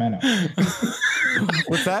Sacramento?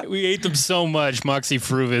 What's that? We hate them so much. Moxie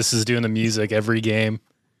Fruvis is doing the music every game.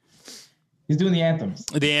 He's doing the anthems.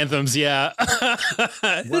 The anthems, yeah.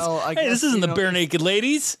 Well, this isn't the Bare Naked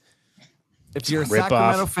Ladies. If you're a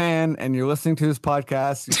Sacramento fan and you're listening to this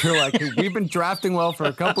podcast, you're like, hey, we've been drafting well for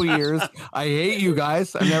a couple years. I hate you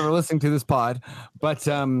guys. I'm never listening to this pod, but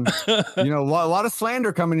a lot of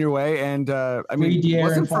slander coming your way. And I mean, it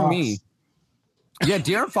wasn't for me. Yeah,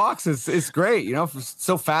 De'Aaron Fox is great.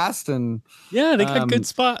 So fast and yeah, they got good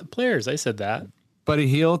spot players. I said that. Buddy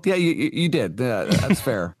Hield. Yeah, you did. That's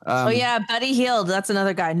fair. Buddy Hield. That's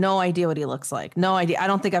another guy. No idea what he looks like. No idea. I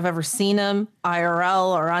don't think I've ever seen him IRL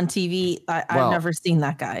or on TV. I've never seen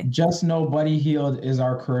that guy. Just know Buddy Hield is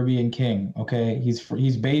our Caribbean king. Okay, he's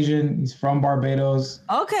Bayesian. He's from Barbados.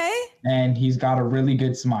 Okay, and he's got a really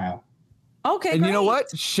good smile. Okay, and great. You know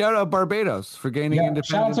what? Shout out Barbados for gaining independence.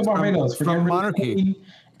 Shout out to Barbados from monarchy.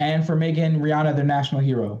 And for making Rihanna their national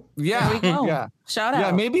hero. Yeah. There we go. Yeah. Shout out.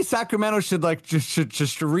 Yeah, maybe Sacramento should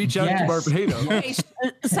just reach out to Barbados. Okay,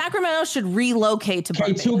 Sacramento should relocate to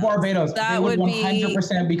Barbados. To Barbados. That would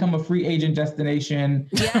 100% become a free agent destination.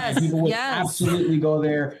 Yes. People would absolutely go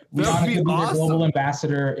there. Rihanna could be their global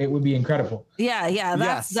ambassador. It would be incredible. Yeah.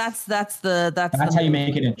 That's how you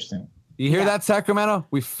make it interesting. You hear that, Sacramento?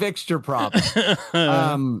 We fixed your problem.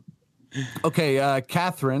 Okay,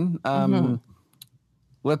 Cathryn.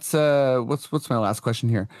 What's my last question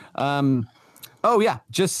here?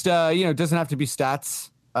 Just doesn't have to be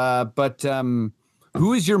stats. But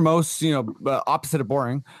who is your most, opposite of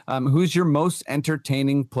boring? Who is your most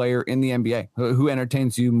entertaining player in the NBA? Who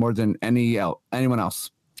entertains you more than anyone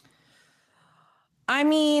else? I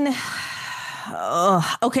mean,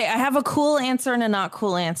 okay, I have a cool answer and a not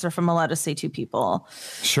cool answer from allowed to say two people.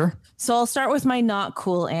 Sure. So I'll start with my not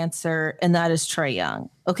cool answer, and that is Trae Young.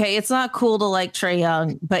 Okay, it's not cool to like Trae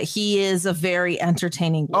Young, but he is a very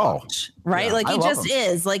entertaining watch, right? Yeah, like he just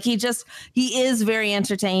is. Like he is very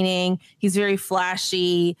entertaining. He's very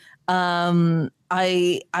flashy. I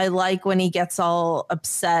like when he gets all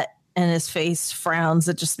upset and his face frowns.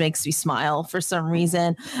 It just makes me smile for some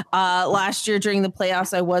reason. Last year during the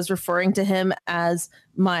playoffs, I was referring to him as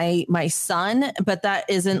my son, but that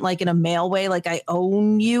isn't like in a male way, like I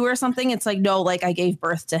own you or something. It's like, no, like I gave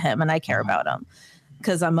birth to him and I care about him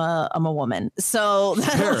because I'm a woman. So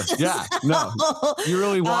sure. Yeah, no, you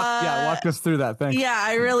really walked us through that. Thanks.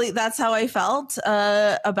 Yeah, that's how I felt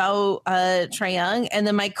about Trae Young. And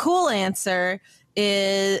then my cool answer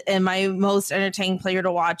is, and my most entertaining player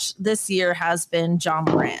to watch this year has been Ja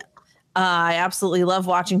Morant. I absolutely love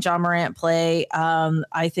watching Ja Morant play.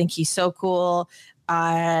 I think he's so cool.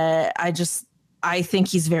 I think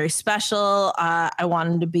he's very special. I want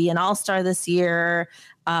him to be an all-star this year.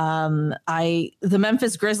 The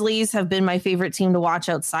Memphis Grizzlies have been my favorite team to watch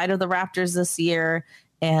outside of the Raptors this year.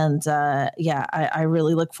 And I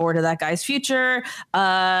really look forward to that guy's future.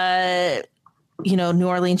 New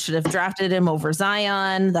Orleans should have drafted him over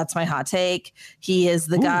Zion. That's my hot take. He is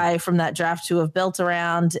the guy from that draft to have built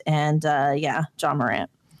around. And Ja Morant.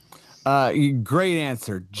 Great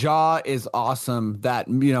answer. Ja is awesome. That,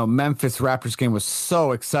 Memphis Raptors game was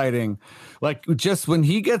so exciting. Like just when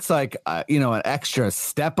he gets like, an extra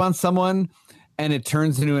step on someone and it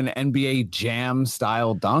turns into an NBA Jam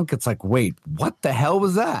style dunk. It's like, wait, what the hell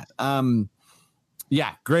was that?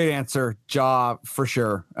 Great answer. Ja for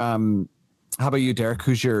sure. How about you, Derick?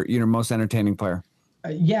 Who's your most entertaining player?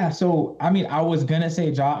 So I was gonna say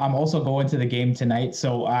Ja. I'm also going to the game tonight,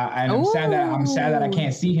 so I'm sad that I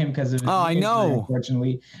can't see him because of his I know, injury,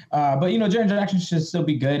 unfortunately. But Jaren Jackson should still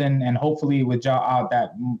be good, and hopefully with Ja out,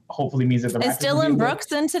 that hopefully means that the is Dylan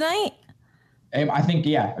Brooks in tonight? I think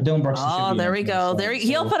Dylan Brooks. Oh, there we go.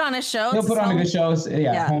 He'll put on a show. He'll put on a good show.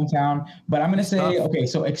 Hometown. But I'm gonna say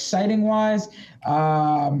so exciting wise.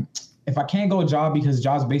 If I can't go Ja because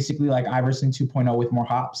Ja's basically like Iverson 2.0 with more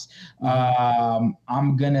hops,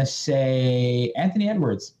 I'm gonna say Anthony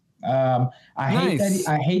Edwards. I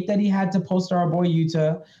hate that he had to poster our boy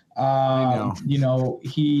Utah. That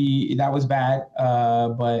was bad,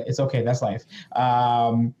 but it's okay. That's life.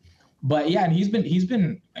 But yeah, and he's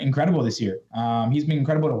been incredible this year. He's been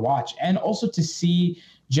incredible to watch, and also to see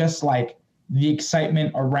just like the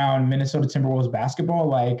excitement around Minnesota Timberwolves basketball.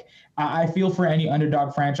 Like I feel for any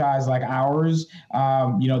underdog franchise like ours,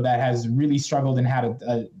 that has really struggled and had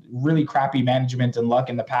a really crappy management and luck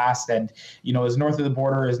in the past. And, is north of the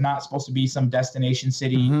border, is not supposed to be some destination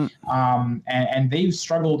city. And they've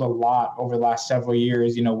struggled a lot over the last several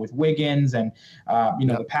years, with Wiggins and,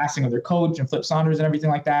 the passing of their coach and Flip Saunders and everything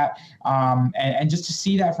like that. And just to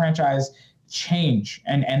see that franchise change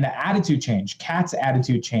and the attitude change, Cat's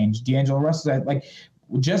attitude change, D'Angelo Russell's, like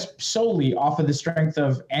just solely off of the strength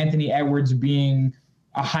of Anthony Edwards being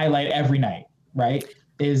a highlight every night, right?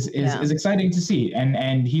 Is exciting to see.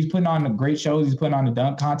 And he's putting on great shows. He's putting on a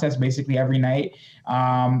dunk contest basically every night.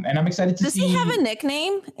 And I'm excited to see. Does he have a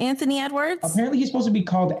nickname, Anthony Edwards? Apparently he's supposed to be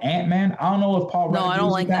called Ant-Man. I don't know if Paul. No, I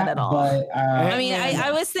don't like that at all. But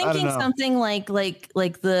I was thinking something like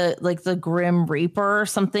the Grim Reaper, or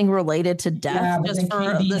something related to death, just for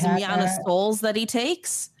the amount of souls that he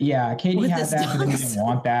takes. Yeah, KD had that, but he didn't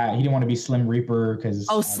want that. He didn't want to be Slim Reaper because.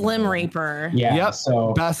 Oh, Slim Reaper. Yeah. Yep.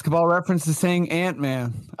 So basketball reference is saying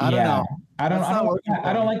Ant-Man. I don't know. I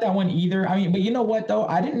don't like that one either. But you know what though?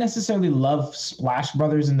 I didn't necessarily love Splash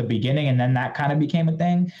Brothers in the beginning, and then that kind of became a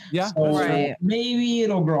thing. Yeah, so maybe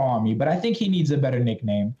it'll grow on me. But I think he needs a better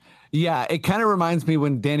nickname. Yeah, it kind of reminds me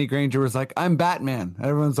when Danny Granger was like, "I'm Batman."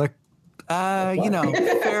 Everyone's like,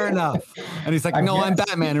 fair enough. And he's like, "No, I'm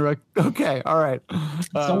Batman." And we're like, "Okay, all right."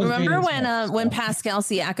 Remember when Pascal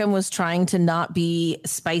Siakam was trying to not be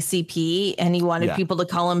Spicy P and he wanted people to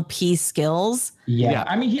call him P Skills? Yeah.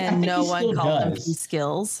 I think no one called him P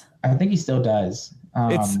Skills. I think he still does.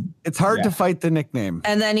 It's hard to fight the nickname.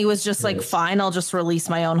 And then he was just like, "Fine, I'll just release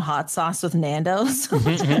my own hot sauce with Nando's."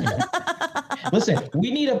 Listen,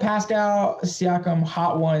 we need a Pascal Siakam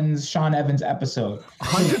Hot Ones Sean Evans episode.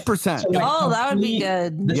 100%. That would be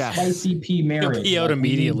good. The Spicy P marriage. He'll be out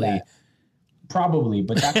immediately. Probably,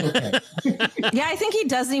 but that's okay. Yeah, I think he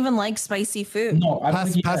doesn't even like spicy food. No, I don't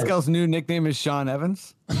think he Pascal's new nickname is Sean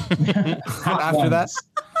Evans. After that.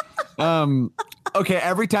 Okay,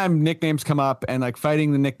 every time nicknames come up and like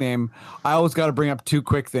fighting the nickname, I always got to bring up two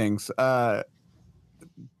quick things.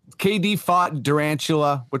 KD fought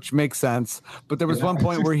Durantula, which makes sense. But there was one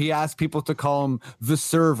point where he asked people to call him the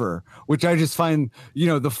server, which I just find,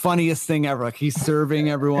 the funniest thing ever. Like he's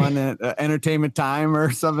serving everyone at entertainment time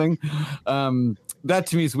or something. That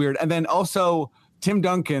to me is weird. And then also Tim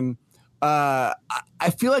Duncan. I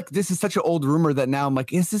feel like this is such an old rumor that now I'm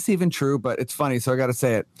like, is this even true? But it's funny, so I got to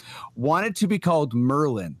say it. Wanted to be called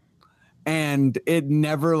Merlin. and it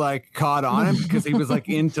never like caught on him because he was like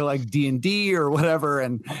into like D&D or whatever,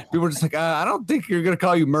 and people were just like, I don't think you're gonna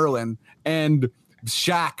call you Merlin. And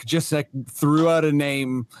Shaq just like threw out a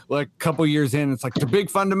name like a couple years in. It's like the big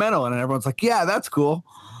fundamental, and everyone's like, yeah, that's cool.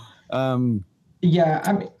 Yeah,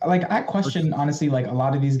 I mean, like I question honestly, like a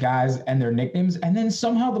lot of these guys and their nicknames, and then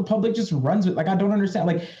somehow the public just runs with. Like I don't understand.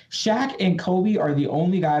 Like Shaq and Kobe are the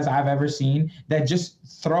only guys I've ever seen that just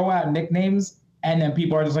throw out nicknames, and then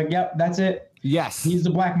people are just like, "Yep, that's it." Yes, he's the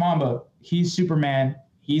Black Mamba. He's Superman.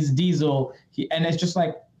 He's Diesel. And it's just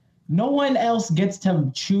like no one else gets to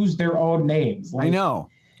choose their own names. Like, I know.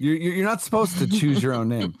 You're not supposed to choose your own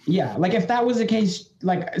name. Yeah, like if that was the case,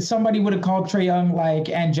 like somebody would have called Trae Young like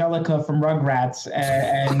Angelica from Rugrats,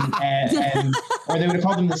 and or they would have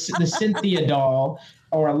called him the Cynthia doll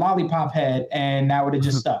or a Lollipop Head, and that would have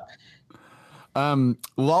just stuck.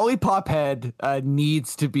 Lollipop Head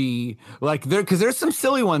needs to be like there because there's some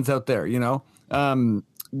silly ones out there. We got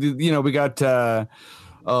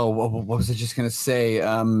what was I just gonna say?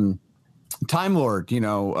 Time Lord,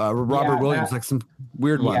 Robert Williams, like some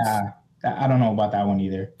weird ones. Yeah, I don't know about that one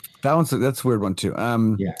either. That's a weird one too.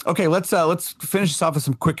 Yeah. Okay, let's finish this off with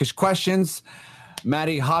some quickish questions.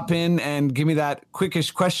 Maddie, hop in and give me that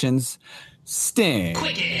quickish questions sting.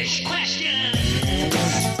 Quickish questions.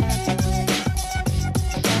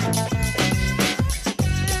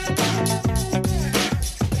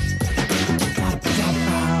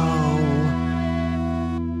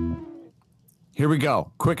 Here we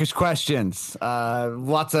go. Quickish questions.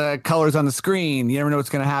 Lots of colors on the screen. You never know what's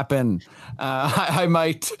going to happen. I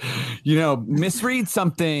might, misread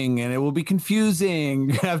something and it will be confusing.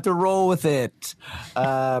 You have to roll with it.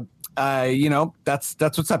 That's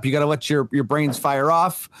what's up. You got to let your brains fire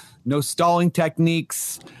off. No stalling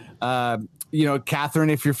techniques.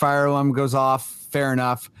 Cathryn, if your fire alarm goes off, fair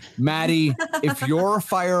enough. Maddie, if your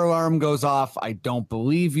fire alarm goes off, I don't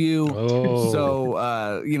believe you. Oh.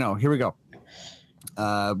 So, here we go.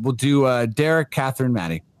 We'll do Derick, Cathryn,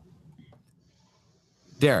 Maddie.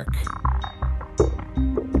 Derick,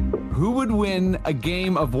 who would win a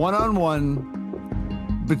game of one-on-one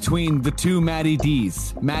between the two Matty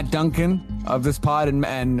D's, Matt Duncan of this pod and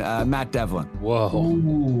Matt Devlin? Whoa.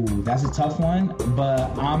 Ooh, that's a tough one, but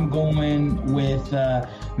I'm going with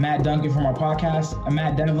Matt Duncan from our podcast.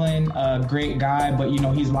 Matt Devlin, a great guy, but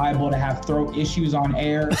he's liable to have throat issues on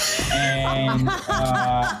air, and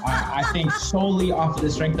I think solely off of the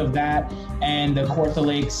strength of that and the Cortha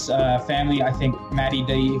Lakes family, I think Matty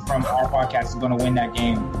D from our podcast is going to win that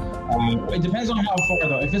game. It depends on how far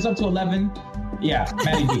though. If it's up to 11. Yeah,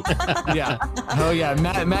 Matty D. Yeah. Oh yeah,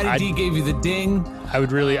 Matty D gave you the ding.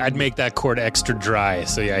 I'd make that court extra dry.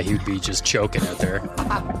 So yeah, he would be just choking out there.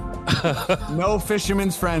 No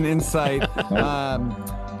fisherman's friend in sight.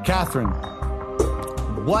 Cathryn,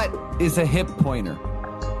 what is a hip pointer?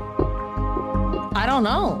 I don't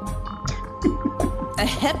know. A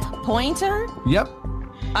hip pointer? Yep.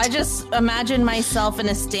 I just imagine myself in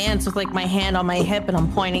a stance with like my hand on my hip and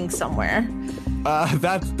I'm pointing somewhere.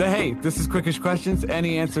 This is quickish questions.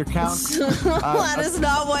 Any answer counts. That is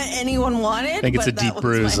not what anyone wanted. I think it's a deep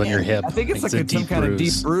bruise on your hip. I think it's like some kind of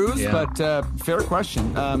deep bruise, yeah. But fair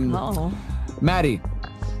question. Maddie.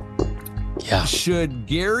 Yeah. Should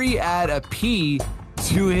Gary add a P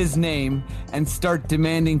to his name and start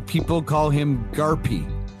demanding people call him Garpy?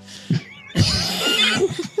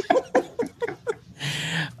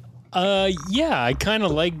 Yeah, I kind of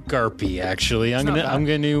like Garpy actually. I'm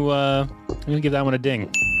gonna give that one a ding.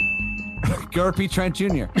 Garpy Trent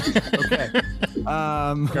Jr. Okay.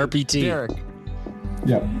 Garpy T. Derick.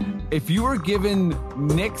 Yep. If you were given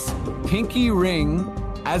Nick's pinky ring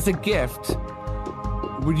as a gift,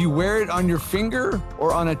 would you wear it on your finger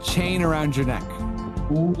or on a chain around your neck?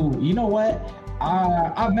 Ooh, you know what?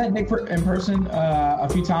 I've met Nick in person a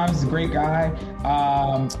few times. He's a great guy.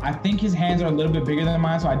 I think his hands are a little bit bigger than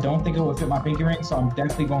mine, so I don't think it would fit my pinky ring. So I'm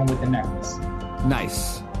definitely going with the necklace.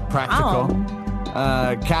 Nice. Practical.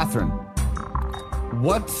 Cathryn,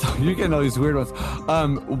 you're getting all these weird ones.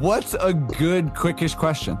 What's a good quickish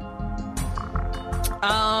question?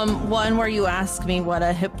 One where you ask me what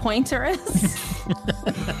a hip pointer is.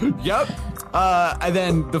 Yep. And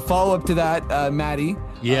then the follow-up to that, Maddie,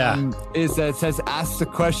 is that it says, ask the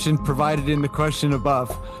question provided in the question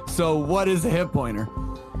above. So what is a hip pointer?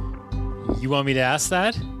 You want me to ask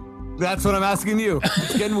that? That's what I'm asking you.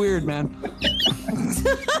 It's getting weird, man.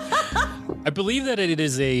 I believe that it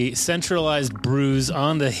is a centralized bruise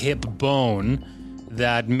on the hip bone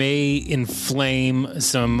that may inflame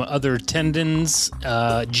some other tendons,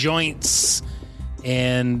 joints,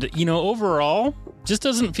 and, overall, just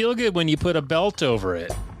doesn't feel good when you put a belt over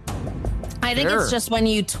it. I think Sure. it's just when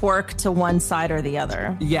you twerk to one side or the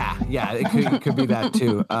other. Yeah, it could be that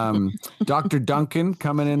too. Dr. Duncan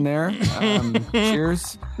coming in there.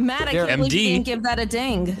 Cheers. Matt, I Derek. can't believe you MD. didn't give that a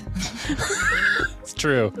ding. It's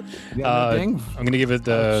true. You got anything? I'm going to give it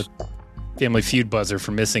the Family Feud buzzer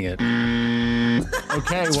for missing it.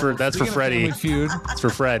 Okay, That's for speaking of Freddie. Family Feud. It's for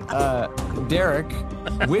Fred. Derek,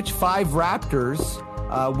 which 5 Raptors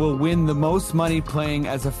will win the most money playing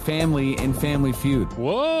as a family in Family Feud?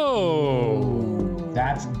 Whoa.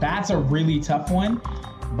 That's a really tough one,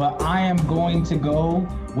 but I am going to go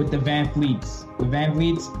with the Van Fleets. The Van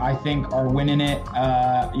Fleets, I think, are winning it.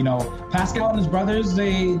 Pascal and his brothers,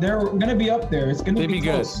 they're gonna be up there. It's gonna They'd be be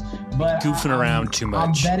good. close. But Goofing around too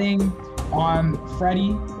much. I'm betting on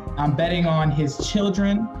Freddie. I'm betting on his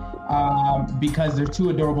children because they're too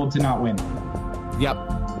adorable to not win. Yep.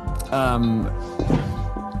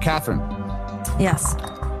 Cathryn, Yes.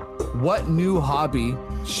 what new hobby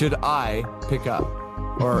should I pick up?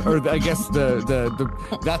 Or I guess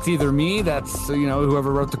the that's either me, that's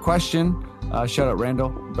whoever wrote the question. Shout out Randall.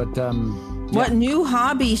 But What new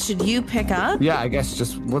hobby should you pick up yeah, I guess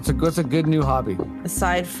just what's a good new hobby?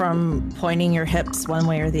 aside from pointing your hips one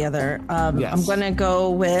way or the other? Yes. I'm going to go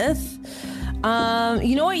with,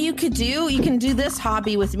 you know what you could do? You can do this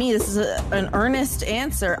hobby with me. This is an earnest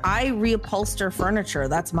answer. I reupholster furniture.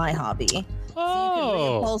 That's my hobby.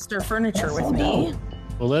 Oh. Reupholster furniture with me.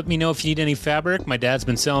 Well, let me know if you need any fabric. My dad's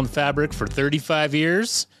been selling fabric for 35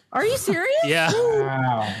 years. Are you serious? Yeah.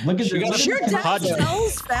 Wow! Look at this. Your dad Hot-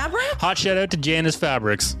 sells fabric? Hot shout out to Janice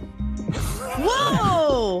Fabrics.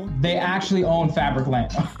 Whoa! They actually own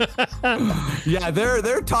Fabricland. Yeah,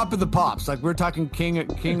 they're top of the pops. Like we're talking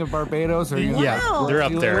king of Barbados or Yeah, they're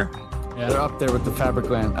up there. They're up there with the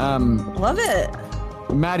Fabricland. Love it.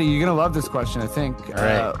 Maddie, you're gonna love this question, I think. All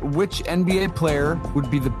right. Which NBA player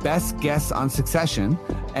would be the best guest on Succession,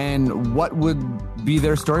 and what would be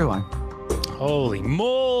their storyline? Holy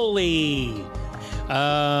moly.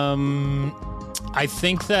 I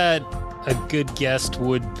think that a good guest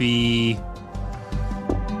would be,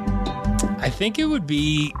 I think it would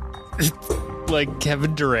be like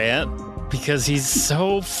Kevin Durant, because he's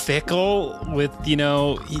so fickle with, you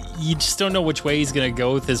just don't know which way he's going to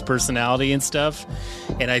go with his personality and stuff.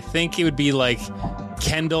 And I think it would be like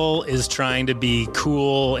Kendall is trying to be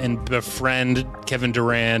cool and befriend Kevin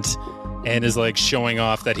Durant and is like showing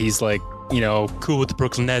off that he's like, cool with the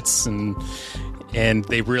Brooklyn Nets, and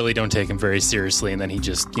they really don't take him very seriously. And then he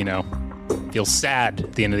just, feels sad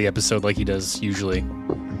at the end of the episode like he does usually.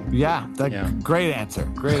 Yeah, great answer.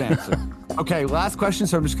 Great answer. Okay, last question.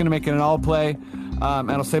 So I'm just going to make it an all play.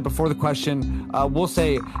 And I'll say before the question, we'll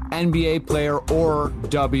say NBA player or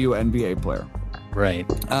WNBA player. Right.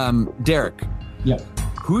 Derek, Yep.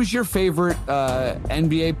 who's your favorite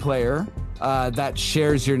NBA player that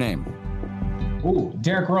shares your name? Ooh,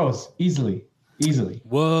 Derrick Rose, easily.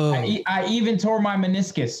 Whoa. I even tore my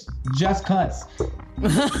meniscus just cuts.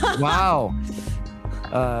 Wow.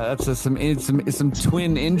 That's some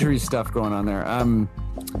twin injury stuff going on there.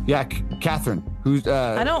 Cathryn, who's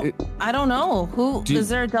I don't know. Is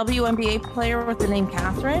there a WNBA player with the name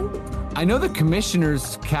Cathryn? I know the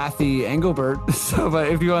commissioner's Kathy Engelbert, so but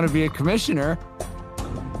if you want to be a commissioner.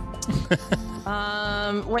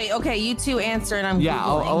 Wait, okay, you two answer and I'm Yeah,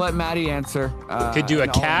 Googling. I'll let Maddie answer. Could do a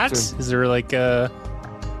and I'll cat? answer. Is there like a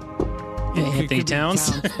Anthony Could be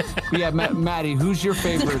Towns? Yeah, Maddie, who's your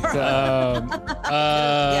favorite?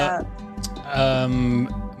 Yeah.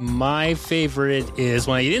 My favorite is,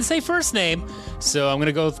 well, you didn't say first name, so I'm going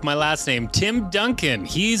to go with my last name, Tim Duncan.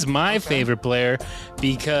 He's my favorite player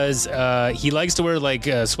because he likes to wear like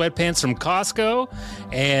sweatpants from Costco,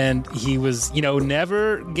 and he was,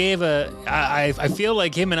 never gave I feel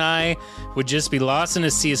like him and I would just be lost in a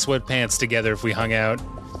sea of sweatpants together if we hung out.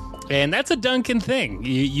 And that's a Duncan thing.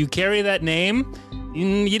 You carry that name.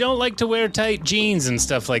 You don't like to wear tight jeans and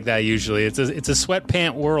stuff like that usually. It's a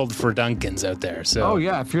sweatpant world for Duncans out there. So Oh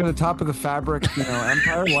yeah, if you're on the top of the fabric,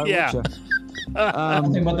 empire, why Yeah. would you?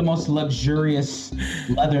 Nothing but the most luxurious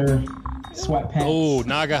leather sweatpants. Oh,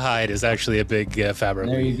 Naga hide is actually a big fabric.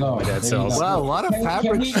 There you go. My dad There you sells. go. Wow, a lot of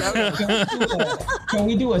fabric. Can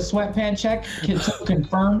we do a sweatpant check to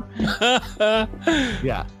confirm?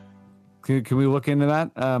 Yeah. Can we look into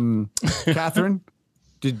that? Cathryn,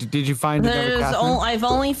 did you find another Cathryn? I've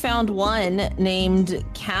only found one named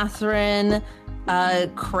Cathryn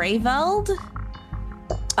Crayveld.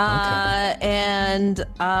 And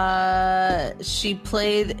she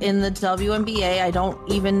played in the WNBA. I don't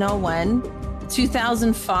even know when.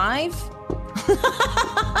 2005.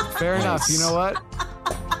 Fair enough. You know what?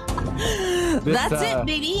 That's it,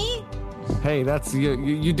 baby. Hey, that's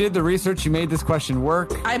you did the research. You made this question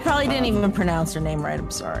work. I probably didn't even pronounce her name right.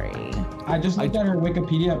 I'm sorry. I just looked at her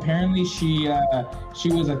Wikipedia. Apparently, she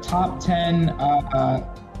was a top 10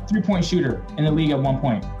 3-point shooter in the league at one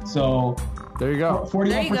point. So there you go.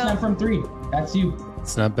 41% from three. That's you.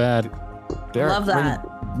 It's not bad. Derick, Love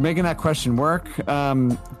that. Making that question work.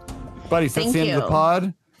 Buddy, that's the end of the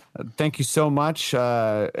pod. Thank you so much.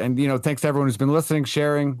 And, thanks to everyone who's been listening,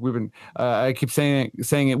 sharing. We've been, I keep saying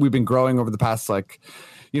it, we've been growing over the past,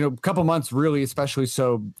 couple months, really, especially.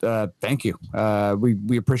 So thank you.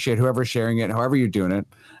 We appreciate whoever's sharing it, however you're doing it.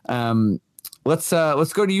 Let's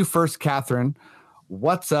go to you first, Cathryn.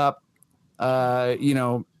 What's up?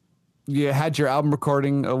 You had your album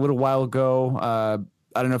recording a little while ago.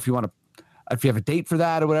 I don't know if you have a date for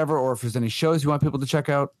that or whatever, or if there's any shows you want people to check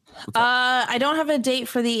out. I don't have a date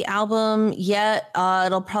for the album yet.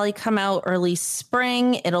 It'll probably come out early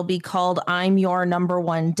spring. It'll be called I'm Your Number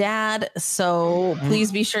One Dad. So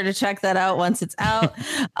please be sure to check that out once it's out.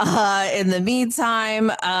 In the meantime,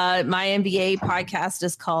 my NBA podcast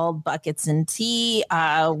is called Buckets and Tea.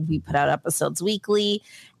 We put out episodes weekly.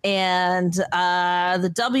 And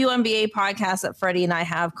the WNBA podcast that Freddie and I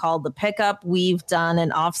have called The Pickup, we've done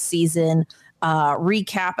an off-season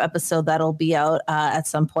recap episode that'll be out at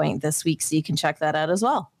some point this week, so you can check that out as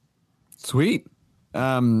well. Sweet.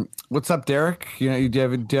 What's up, Derick? Do you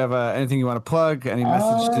have anything you want to plug? Any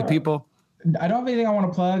message to people? I don't have anything I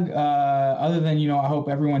want to plug other than, I hope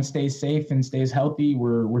everyone stays safe and stays healthy.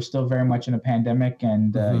 We're still very much in a pandemic,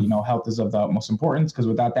 and, health is of the utmost importance, because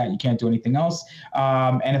without that, you can't do anything else.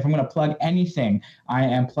 And if I'm going to plug anything, I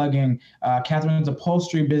am plugging Cathryn's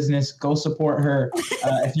upholstery business. Go support her.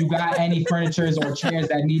 If you got any furnitures or chairs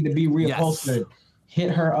that need to be reupholstered, hit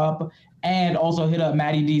her up. And also hit up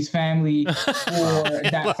Maddie D's family for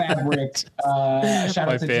that fabric. Shout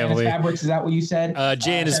out to Janus Fabrics. Is that what you said?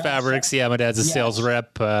 Janus Fabrics. Yeah, my dad's a sales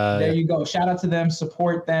rep. There you go. Shout out to them.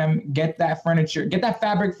 Support them. Get that furniture. Get that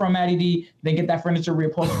fabric from Maddie D. Then get that furniture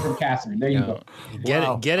reupholstered from Cathryn. There you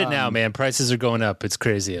go. Get it now, man. Prices are going up. It's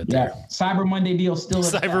crazy out there. Yeah. Cyber Monday deal still.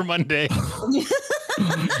 Cyber Monday.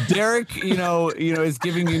 Derick, is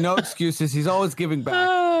giving you no excuses. He's always giving back.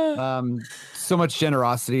 So much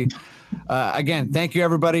generosity. Again, thank you,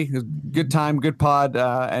 everybody. Good time, good pod.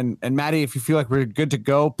 And Maddie, if you feel like we're good to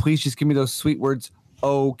go, please just give me those sweet words.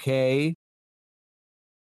 Okay.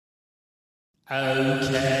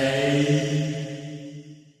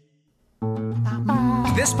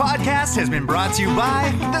 This podcast has been brought to you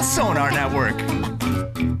by the Sonar Network.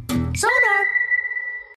 Sonar!